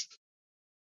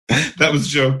 That was a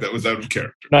joke. That was out of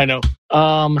character. I know.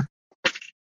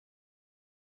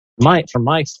 From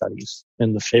my studies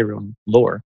in the Faerun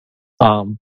lore,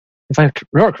 if I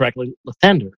remember correctly,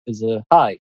 Lathander is a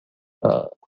high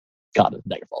god of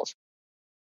Daggerfalls.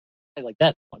 I like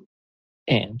that one.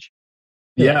 And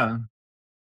Yeah.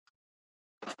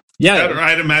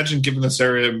 I'd imagine, given this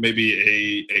area,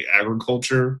 maybe a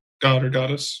agriculture god or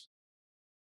goddess.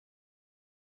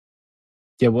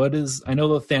 Yeah, I know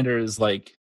Lathander is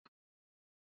like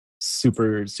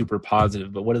super, super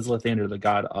positive, but what is Lathander the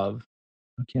god of?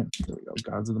 There we go.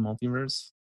 Gods of the multiverse.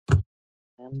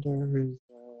 Lathander is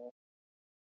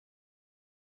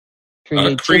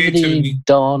creativity,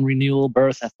 dawn, renewal,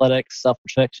 birth, athletics,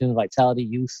 self-protection, vitality,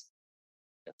 youth.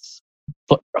 That's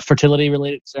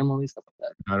fertility-related ceremonies, stuff like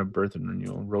that. God of birth and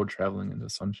renewal, road traveling into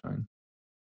sunshine.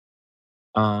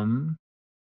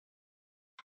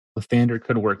 Lathander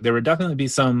could work. There would definitely be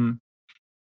some.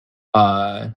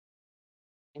 I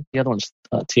think the other one's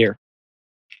Tyr.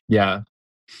 Yeah.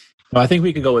 Well, I think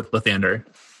we could go with Lathander.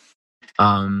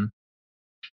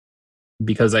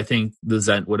 Because I think the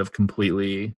Zent would have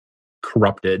completely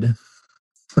corrupted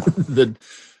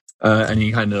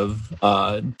any kind of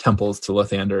temples to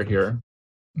Lathander here,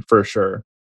 for sure,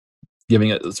 giving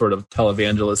it a sort of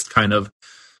televangelist kind of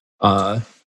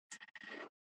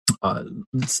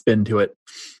spin to it.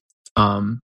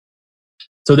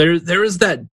 So there is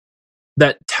that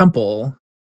temple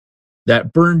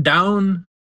that burned down,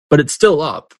 but it's still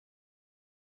up.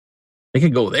 They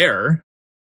could go there.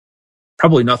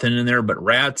 Probably nothing in there but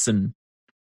rats and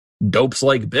dopes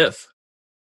like Biff.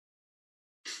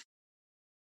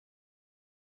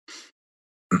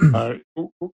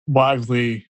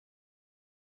 Wisely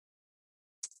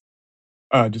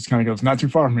just kind of goes, not too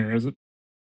far from here, is it?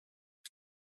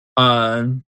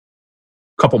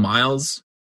 Couple miles.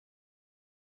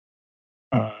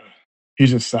 He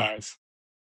just sighs.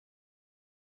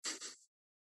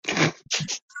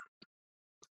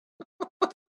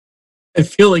 I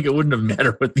feel like it wouldn't have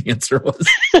mattered what the answer was.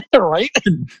 Right?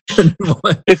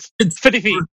 It's 50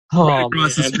 feet. Right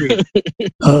across the street.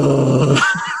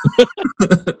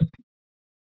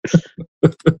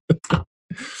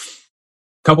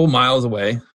 Couple miles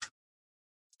away.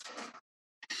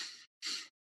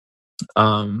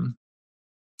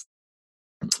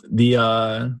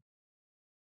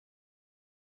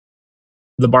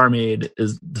 The barmaid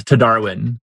is to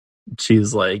Darwin.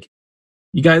 She's like,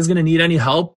 "You guys gonna need any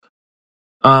help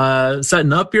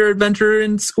setting up your adventure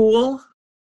in school?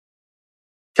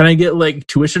 Can I get like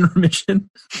tuition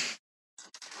remission?"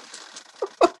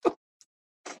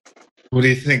 What do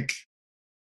you think?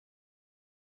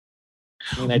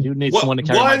 I mean, I do need someone to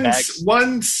carry my bags.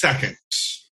 1 second.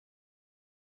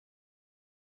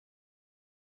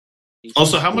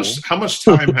 Also, how much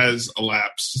time has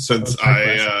elapsed since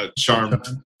I charmed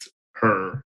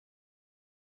her?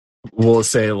 We'll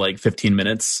say like 15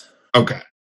 minutes. Okay.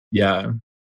 Yeah.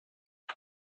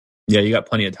 Yeah, you got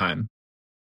plenty of time.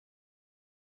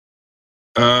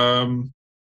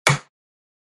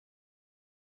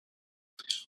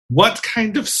 What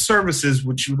kind of services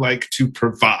would you like to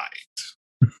provide?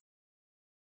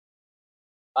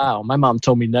 Wow, my mom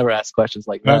told me never ask questions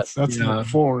like that. That's not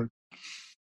forward.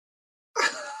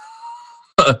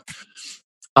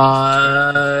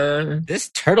 This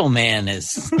turtle man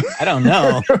is, I don't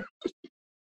know.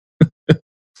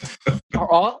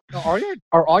 Are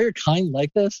all your kind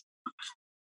like this?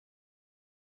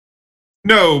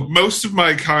 No, most of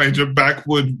my kind are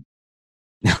backwood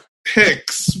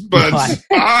picks, but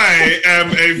I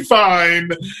am a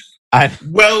fine,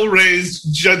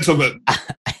 well-raised gentleman.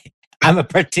 I'm a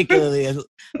particularly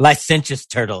licentious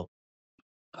turtle.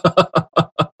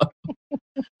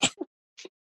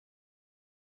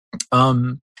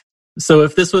 So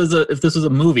if this was a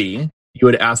movie, you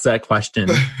would ask that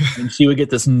question, and she would get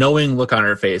this knowing look on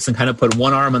her face, and kind of put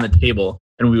one arm on the table,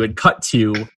 and we would cut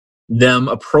to them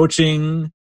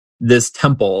approaching this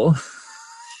temple,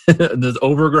 this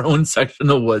overgrown section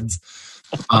of woods,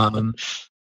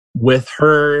 with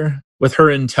her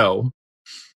in tow.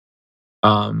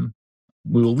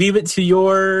 We will leave it to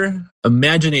your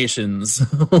imaginations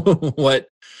what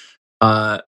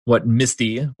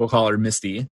Misty, we'll call her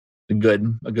Misty, a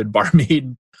good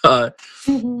barmaid.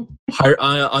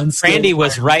 Brandy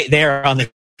was right there on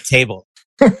the table.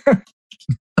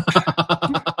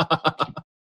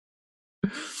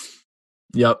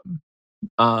 Yep.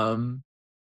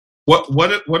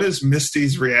 What is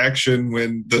Misty's reaction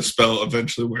when the spell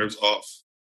eventually wears off?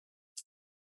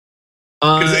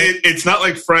 Because it's not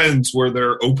like Friends where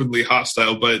they're openly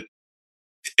hostile, but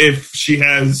if she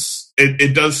has,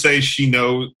 it does say she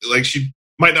knows, like she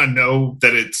might not know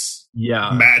that it's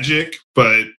magic,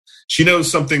 but she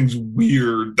knows something's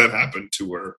weird that happened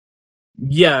to her.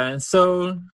 Yeah,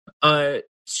 so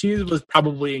she was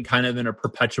probably kind of in a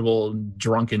perpetual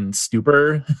drunken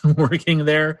stupor working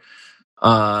there.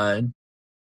 Probably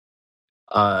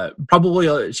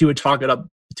she would chalk it up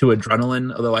to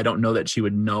adrenaline, although I don't know that she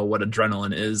would know what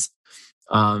adrenaline is.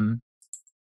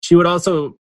 She would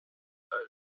also,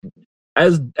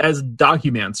 as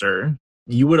Documancer,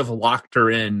 you would have locked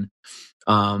her in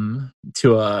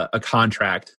to a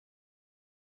contract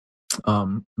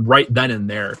right then and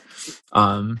there.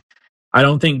 I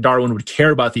don't think Darwin would care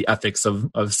about the ethics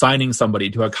of signing somebody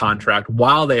to a contract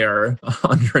while they are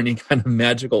under any kind of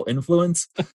magical influence.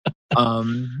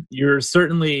 You're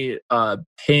certainly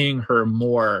paying her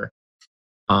more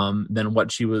than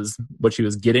what she was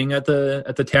getting at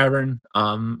the tavern.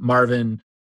 Marvin,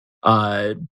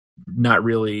 not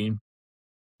really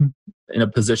in a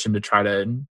position to try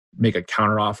to make a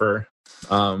counteroffer.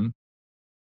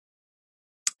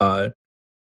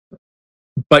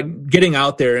 But getting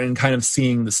out there and kind of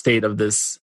seeing the state of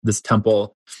this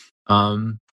temple,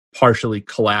 partially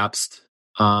collapsed,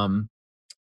 and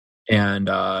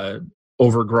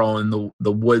overgrown.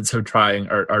 The woods are trying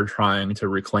to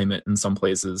reclaim it in some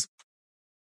places.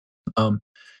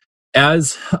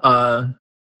 As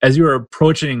you are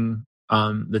approaching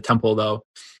the temple, though,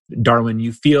 Darwin,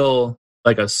 you feel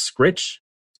like a scritch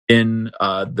in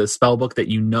the spell book that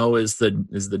you know is the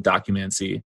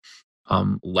Documancy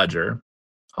ledger.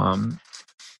 And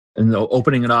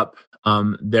opening it up,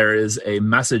 there is a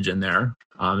message in there,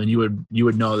 and you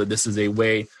would know that this is a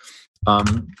way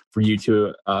for you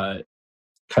to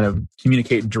kind of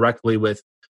communicate directly with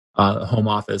the Home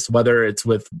Office, whether it's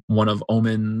with one of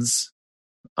Omen's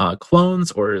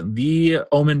clones or the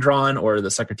Omendron or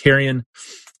the Secretarian.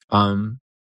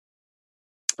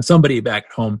 Somebody back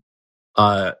at home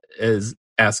is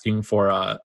asking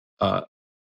for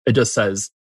it just says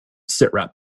sit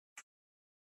rep.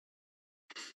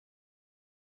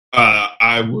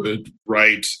 I would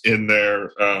write in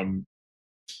there,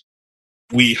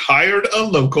 we hired a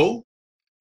local.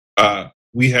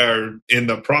 We are in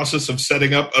the process of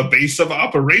setting up a base of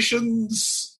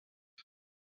operations.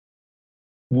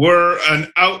 We're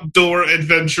an outdoor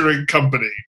adventuring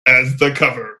company as the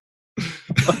cover.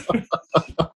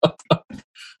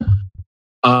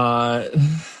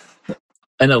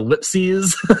 An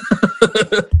ellipses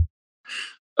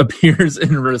appears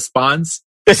in response.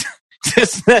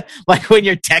 Just like when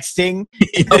you're texting,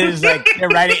 it's like you're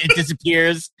writing, it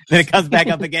disappears, then it comes back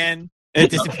up again, and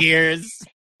it disappears.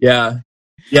 Yeah.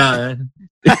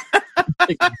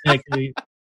 Exactly.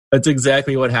 That's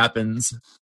exactly what happens.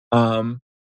 An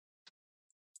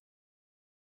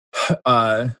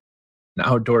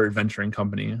outdoor adventuring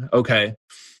company. Okay.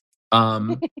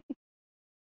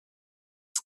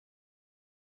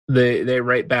 They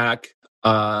write back.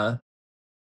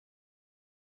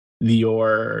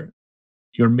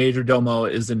 Your major domo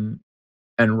is en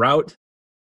route,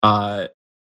 and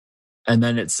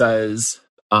then it says,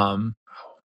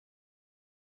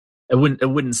 it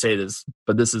wouldn't say this,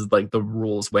 but this is like the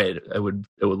rules way it would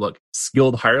look.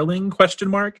 Skilled hireling ?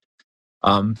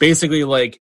 Basically,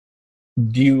 like,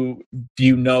 do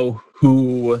you know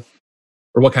who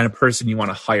or what kind of person you want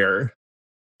to hire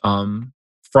from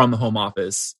the Home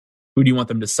Office? Who do you want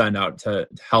them to send out to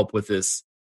help with this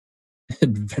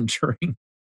adventuring?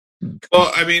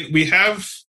 Well, I mean, we have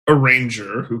a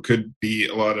ranger who could be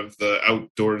a lot of the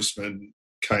outdoorsman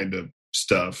kind of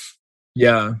stuff.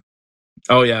 Yeah.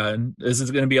 Oh, yeah. This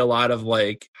is going to be a lot of,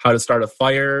 like, how to start a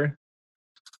fire,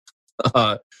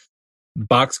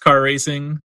 boxcar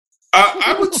racing.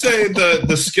 I would say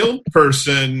the skilled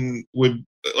person would,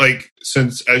 like,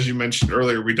 since, as you mentioned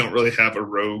earlier, we don't really have a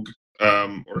rogue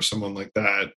or someone like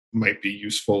that, might be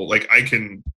useful. Like, I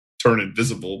can turn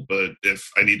invisible, but if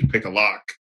I need to pick a lock,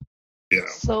 you know.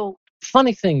 So,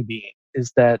 funny thing being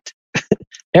is that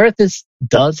Erithus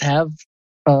does have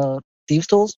thieves'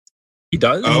 tools. He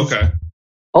does? Oh, okay.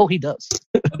 Oh, he does.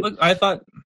 I thought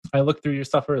I looked through your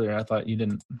stuff earlier. I thought you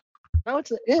didn't. No,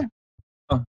 it's yeah.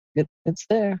 Oh. It's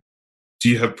there. Do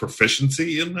you have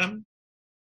proficiency in them?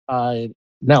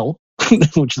 No.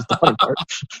 which is the funny part.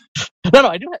 No,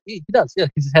 I do. He does. Yeah,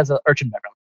 he has an urchin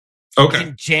background. You Okay.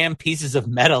 can jam pieces of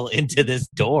metal into this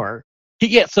door.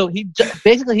 So he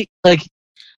basically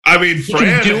I mean, He can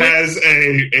Fran do it. has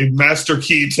a master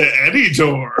key to any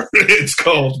door. It's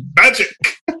called magic.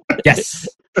 Yes.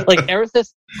 like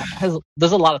Erithus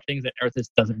there's a lot of things that Erithus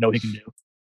doesn't know he can do.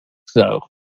 So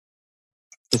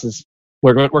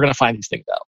we're gonna find these things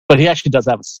out. But he actually does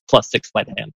have a +6 sleight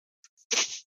of hand.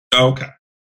 Okay.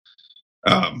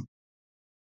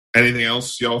 Anything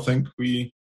else y'all think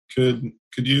we could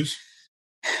use?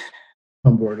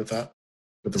 On board with that.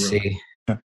 With the Let's room. see.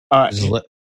 Hey, Looking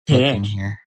Ange,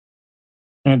 here.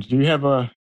 Ange, do you have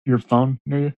your phone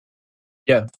near you?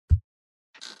 Have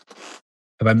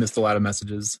I missed a lot of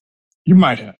messages? You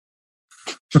might have.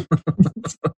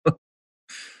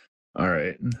 All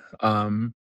right.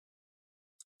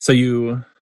 So you.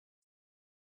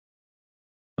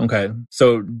 Okay.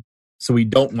 So we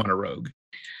don't want a rogue.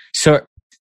 So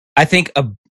I think it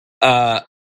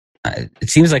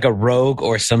seems like a rogue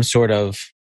or some sort of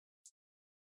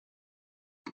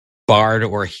bard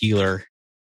or healer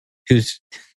who's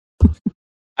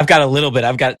I've got a little bit.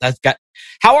 I've got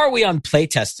how are we on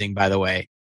playtesting, by the way?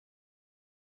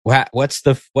 What's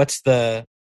the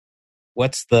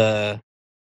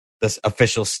this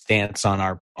official stance on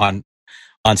our on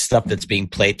stuff that's being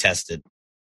play tested?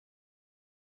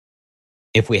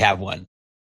 If we have one.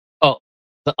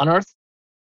 The Unearth?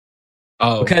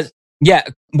 Oh, Because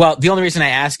well, the only reason I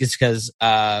ask is because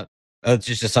it's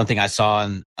just something I saw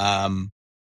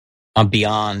on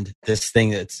Beyond, this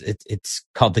thing it's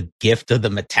called the Gift of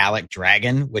the Metallic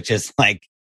Dragon, which is like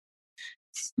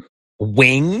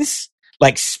wings,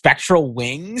 like spectral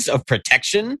wings of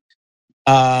protection.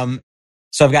 So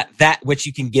I've got that which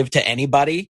you can give to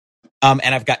anybody, and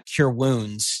I've got Cure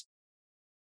Wounds,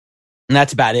 and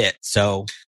that's about it. So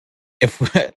if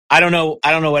I don't know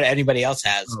what anybody else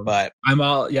has, but I'm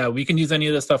all we can use any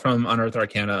of the stuff from Unearthed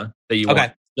Arcana that you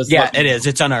okay. want. It is.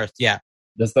 It's unearthed. Yeah.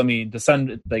 Just send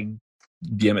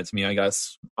DM it to me, I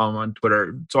guess, on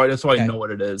Twitter, so I know what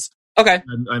it is. Okay.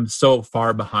 I'm so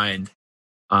far behind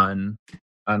on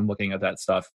looking at that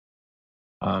stuff.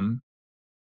 Definitely.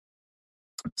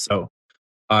 So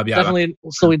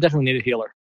we definitely need a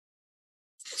healer.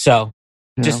 So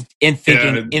just in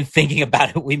Yeah. thinking about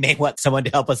it, we may want someone to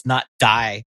help us not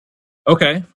die.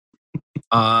 Okay.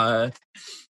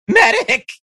 Medic.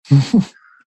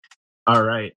 All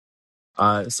right.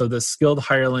 So the skilled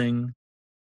hireling.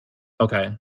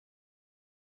 Okay.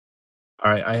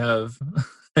 All right. I have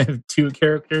 2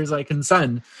 characters I can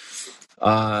send.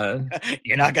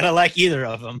 You're not gonna like either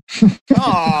of them.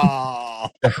 Oh,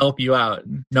 to help you out.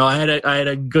 No, I had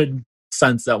a good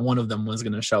sense that one of them was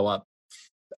going to show up.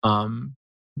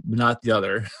 Not the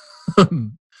other.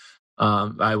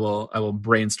 I will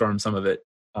brainstorm some of it.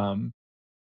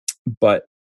 But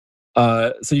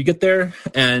so you get there,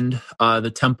 and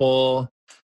the temple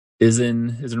is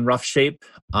in rough shape.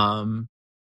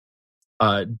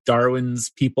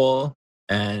 Darwin's people,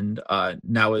 and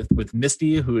now with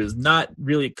Misty, who is not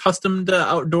really accustomed to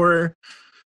outdoor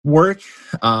work,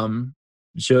 but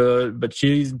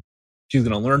she's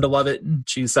gonna learn to love it,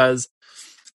 she says.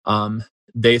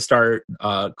 They start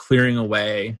clearing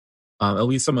away at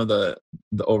least some of the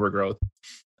overgrowth.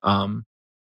 I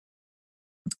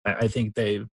think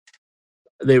they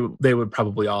would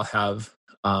probably all have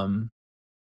some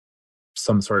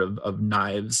sort of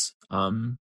knives,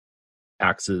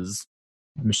 axes,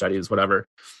 machetes, whatever.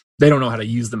 They don't know how to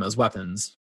use them as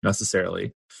weapons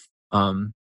necessarily.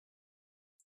 But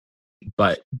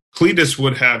Cletus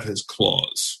would have his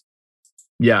claws.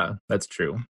 Yeah, that's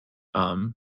true.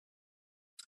 Do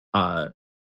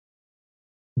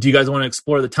you guys want to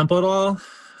explore the temple at all?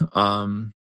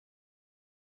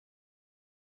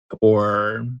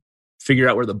 Or figure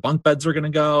out where the bunk beds are going to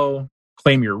go?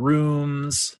 Claim your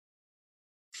rooms?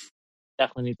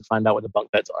 Definitely need to find out where the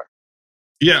bunk beds are.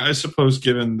 Yeah, I suppose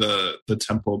given the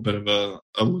temple a bit of a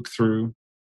look through,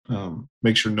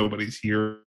 make sure nobody's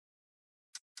here.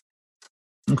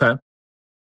 Okay.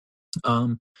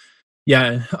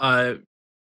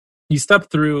 You step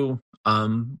through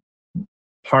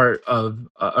part of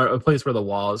a place where the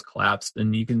wall is collapsed,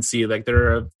 and you can see like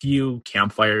there are a few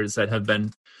campfires that have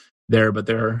been there, but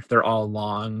they're all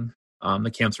long.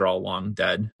 The camps are all long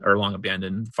dead or long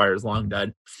abandoned. The fire's long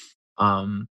dead.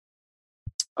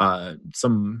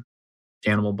 Some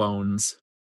animal bones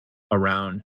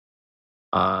around.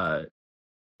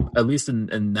 At least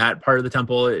in that part of the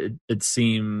temple, it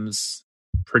seems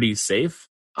pretty safe.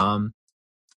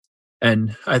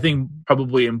 And I think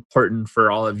probably important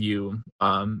for all of you,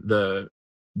 the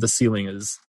ceiling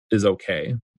is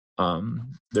okay.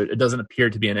 it doesn't appear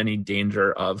to be in any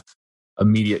danger of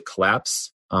immediate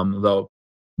collapse, though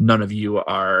none of you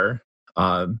are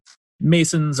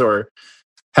masons or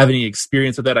have any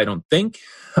experience with that, I don't think.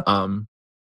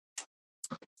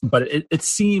 But it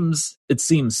seems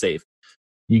safe.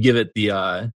 You give it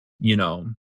the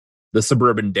the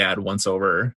suburban dad once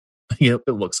over. It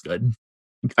looks good.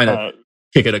 Kind of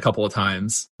kick it a couple of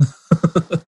times.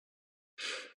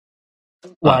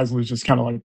 Wisely's just kind of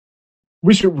like,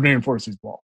 we should reinforce these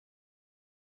walls.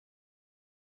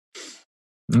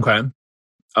 Okay.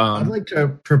 I'd like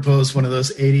to propose one of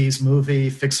those 80s movie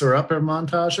fixer-upper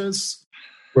montages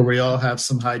where we all have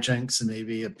some hijinks and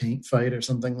maybe a paint fight or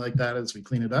something like that as we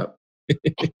clean it up.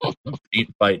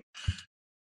 Paint fight.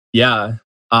 Yeah,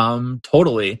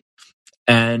 totally.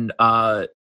 And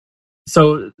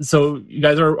so you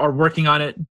guys are working on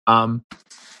it,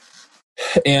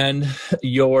 and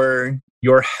your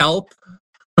help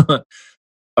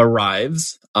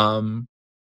arrives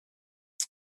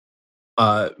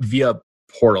via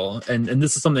portal, and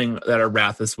this is something that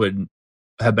Arathis would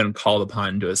have been called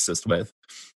upon to assist with.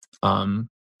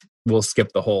 We'll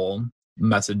skip the whole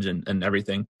message and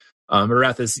everything.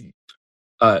 Arathis,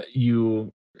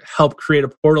 you help create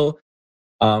a portal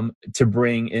to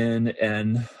bring in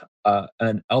an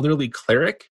elderly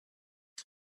cleric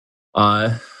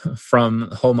from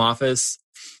home office.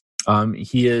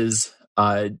 He is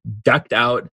decked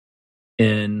out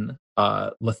in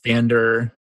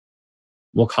Lathander,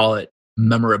 we'll call it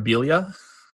memorabilia.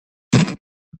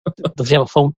 Does he have a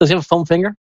foam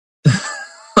finger?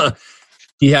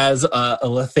 He has a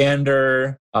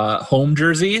Lathander home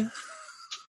jersey.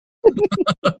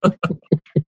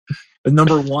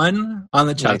 Number 1 on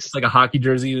the chest, nice. Like a hockey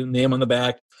jersey, name on the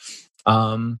back.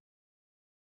 Foam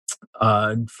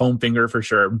finger for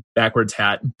sure. Backwards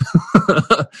hat.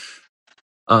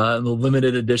 The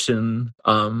limited edition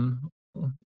Lathander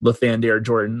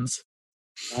Jordans.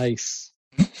 Nice.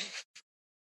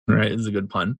 Right, it's a good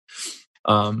pun.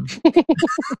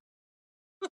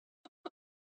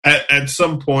 At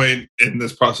some point in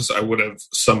this process, I would have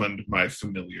summoned my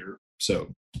familiar.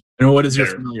 So, and what is your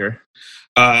familiar?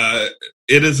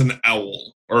 It is an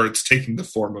owl, or it's taking the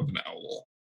form of an owl.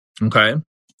 Okay.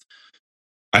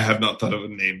 I have not thought of a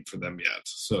name for them yet,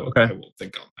 so okay. I will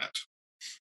think on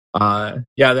that.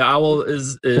 Yeah, the owl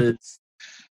is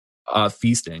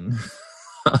feasting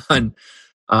on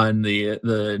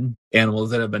the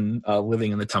animals that have been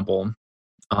living in the temple.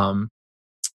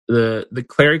 The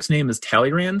cleric's name is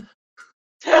Talleyrand.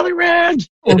 Talleyrand!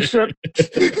 Oh shit!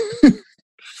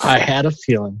 I had a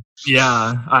feeling.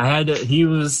 Yeah, I had to, he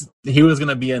was going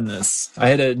to be in this. I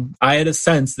had a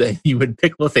sense that he would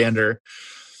pick Lathander,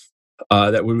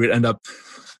 that we would end up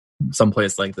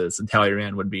someplace like this, and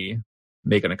Talleyrand would be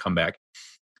making a comeback.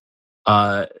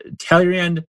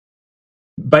 Talleyrand,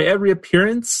 by every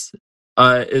appearance,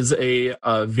 is a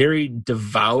very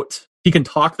devout. He can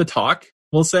talk the talk,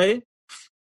 we'll say.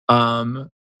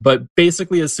 But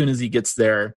basically, as soon as he gets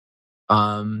there,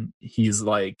 he's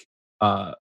like,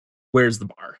 "Where's the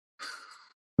bar?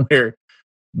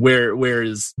 Where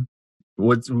is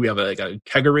what's we have a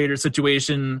kegerator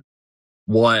situation?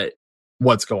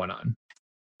 What's going on?"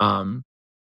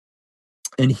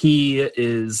 And he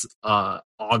is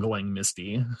ogling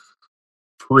Misty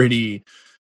pretty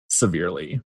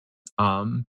severely,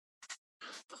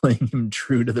 playing him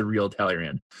true to the real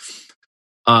Talleyrand.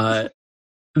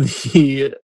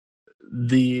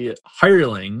 The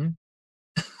hireling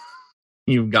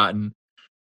you've gotten,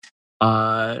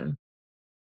 the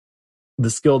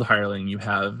skilled hireling you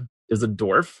have is a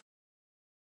dwarf.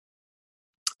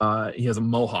 He has a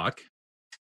mohawk.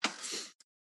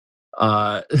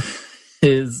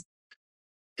 His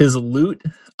loot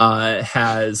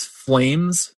has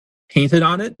flames painted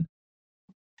on it.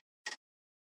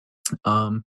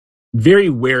 Very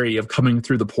wary of coming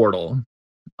through the portal.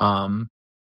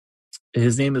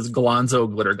 His name is Galonzo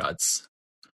Glitterguts.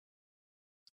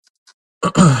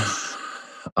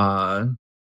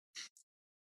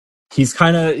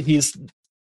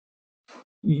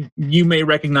 You may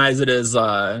recognize it as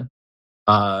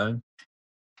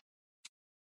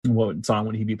what song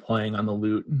would he be playing on the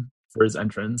lute for his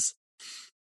entrance?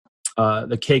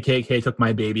 The KKK took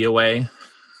my baby away.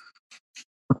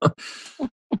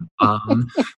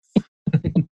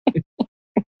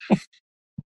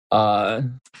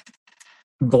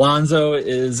 Galonzo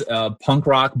is a punk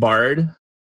rock bard.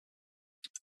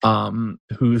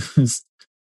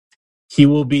 He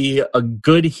will be a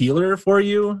good healer for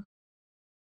you.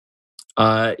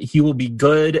 He will be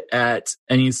good at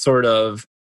any sort of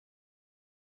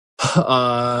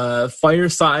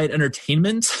fireside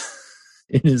entertainment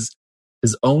in his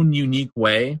own unique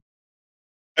way.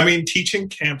 I mean, teaching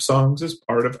camp songs is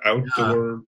part of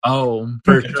outdoor. Oh,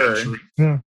 for sure. adventure.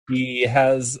 Yeah. He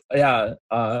has an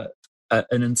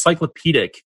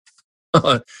encyclopedic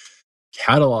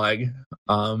catalog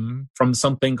from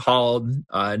something called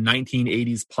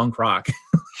 1980s punk rock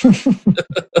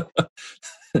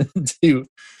to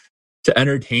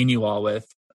entertain you all with.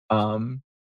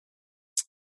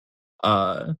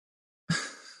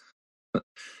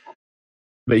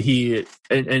 But he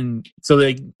and so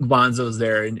like Lonzo's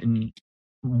there, and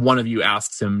one of you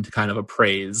asks him to kind of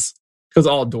appraise, because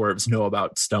all dwarves know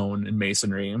about stone and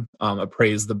masonry,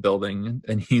 appraise the building,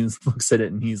 and he looks at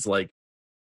it and he's like,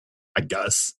 I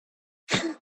guess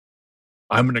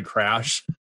I'm gonna crash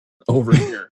over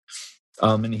here.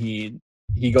 And he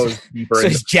goes deeper. So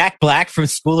it's Jack Black from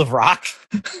School of Rock.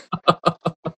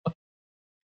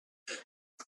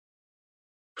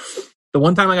 The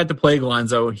one time I got to play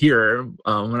Gonzo here,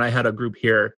 when I had a group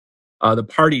here, the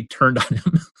party turned on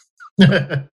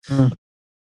him.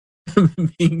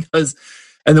 Because,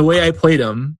 and the way I played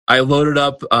him, I loaded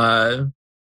up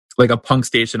like a punk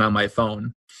station on my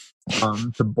phone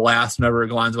to blast whenever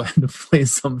Gonzo had to play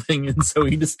something. And so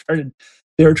he just started,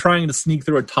 they were trying to sneak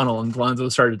through a tunnel and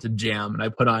Gonzo started to jam, and I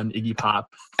put on Iggy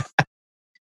Pop.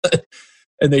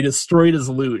 And they destroyed his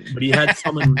loot, but he had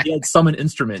summon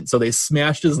instrument, so they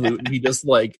smashed his loot, and he just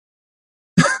like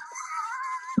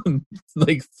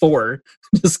Thor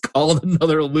just called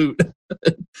another loot.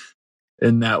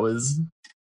 And that was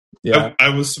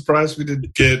I was surprised we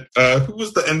didn't get who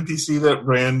was the NPC that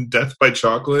ran Death by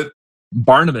Chocolate?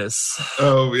 Barnabas.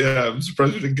 Oh yeah, I'm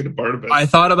surprised we didn't get a Barnabas. I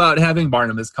thought about having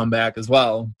Barnabas come back as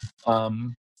well.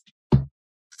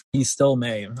 He still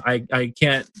may. I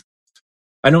can't.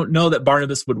 I don't know that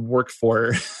Barnabas would work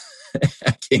for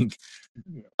hacking.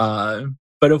 But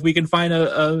if we can find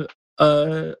a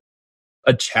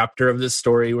chapter of this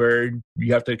story where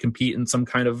you have to compete in some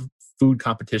kind of food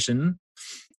competition,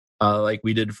 like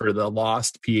we did for the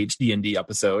Lost PhD&D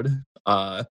episode,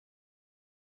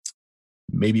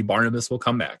 maybe Barnabas will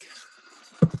come back.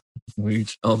 We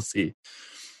shall see.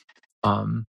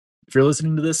 If you're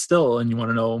listening to this still and you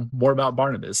want to know more about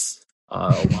Barnabas,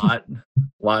 a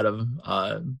lot of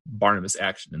Barnabas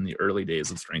action in the early days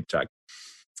of Strength Check.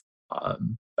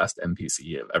 Best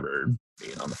NPC I've ever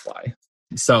made on the fly.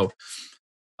 So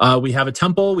we have a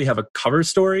temple, we have a cover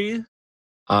story.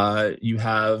 You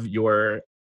have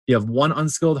one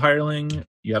unskilled hireling,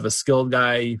 you have a skilled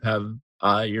guy, you have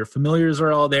your familiars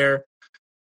are all there.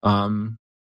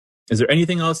 Is there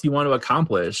anything else you want to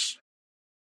accomplish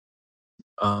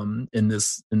in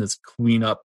this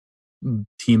cleanup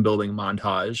team building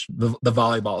montage, the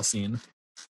volleyball scene?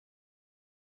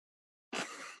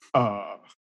 Well,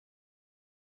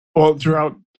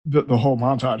 throughout the whole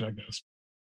montage, I guess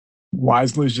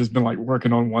Wisely's just been like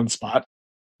working on one spot,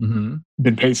 been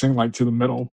pacing like to the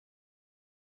middle,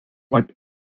 like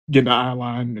getting the eye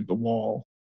line at the wall,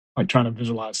 like trying to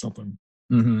visualize something,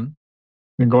 then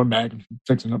going back and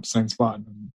fixing up the same spot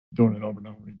and doing it over and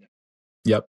over again.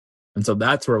 Yep. And so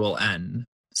that's where we'll end.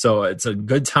 So it's a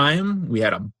good time. We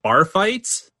had a bar fight.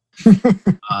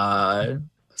 Some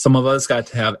of us got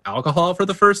to have alcohol for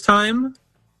the first time,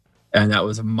 and that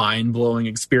was a mind-blowing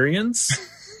experience.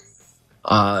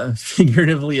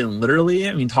 Figuratively and literally.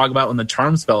 I mean, talk about when the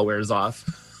charm spell wears off.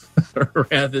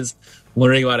 Wrath is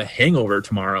learning about a hangover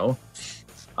tomorrow.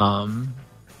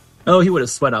 He would have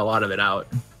sweat a lot of it out,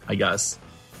 I guess.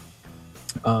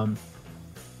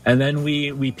 And then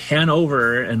we pan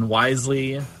over, and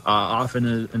Wisely, off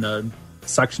in a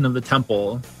section of the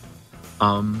temple,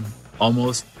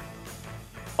 almost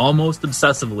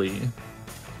obsessively,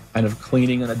 kind of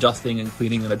cleaning and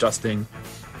adjusting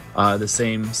the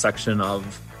same section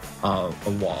of a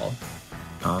wall,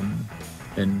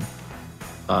 in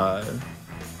an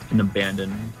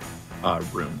abandoned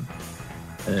room,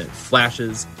 and it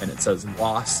flashes and it says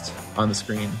 "Lost" on the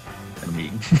screen, and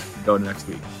we go to next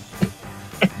week.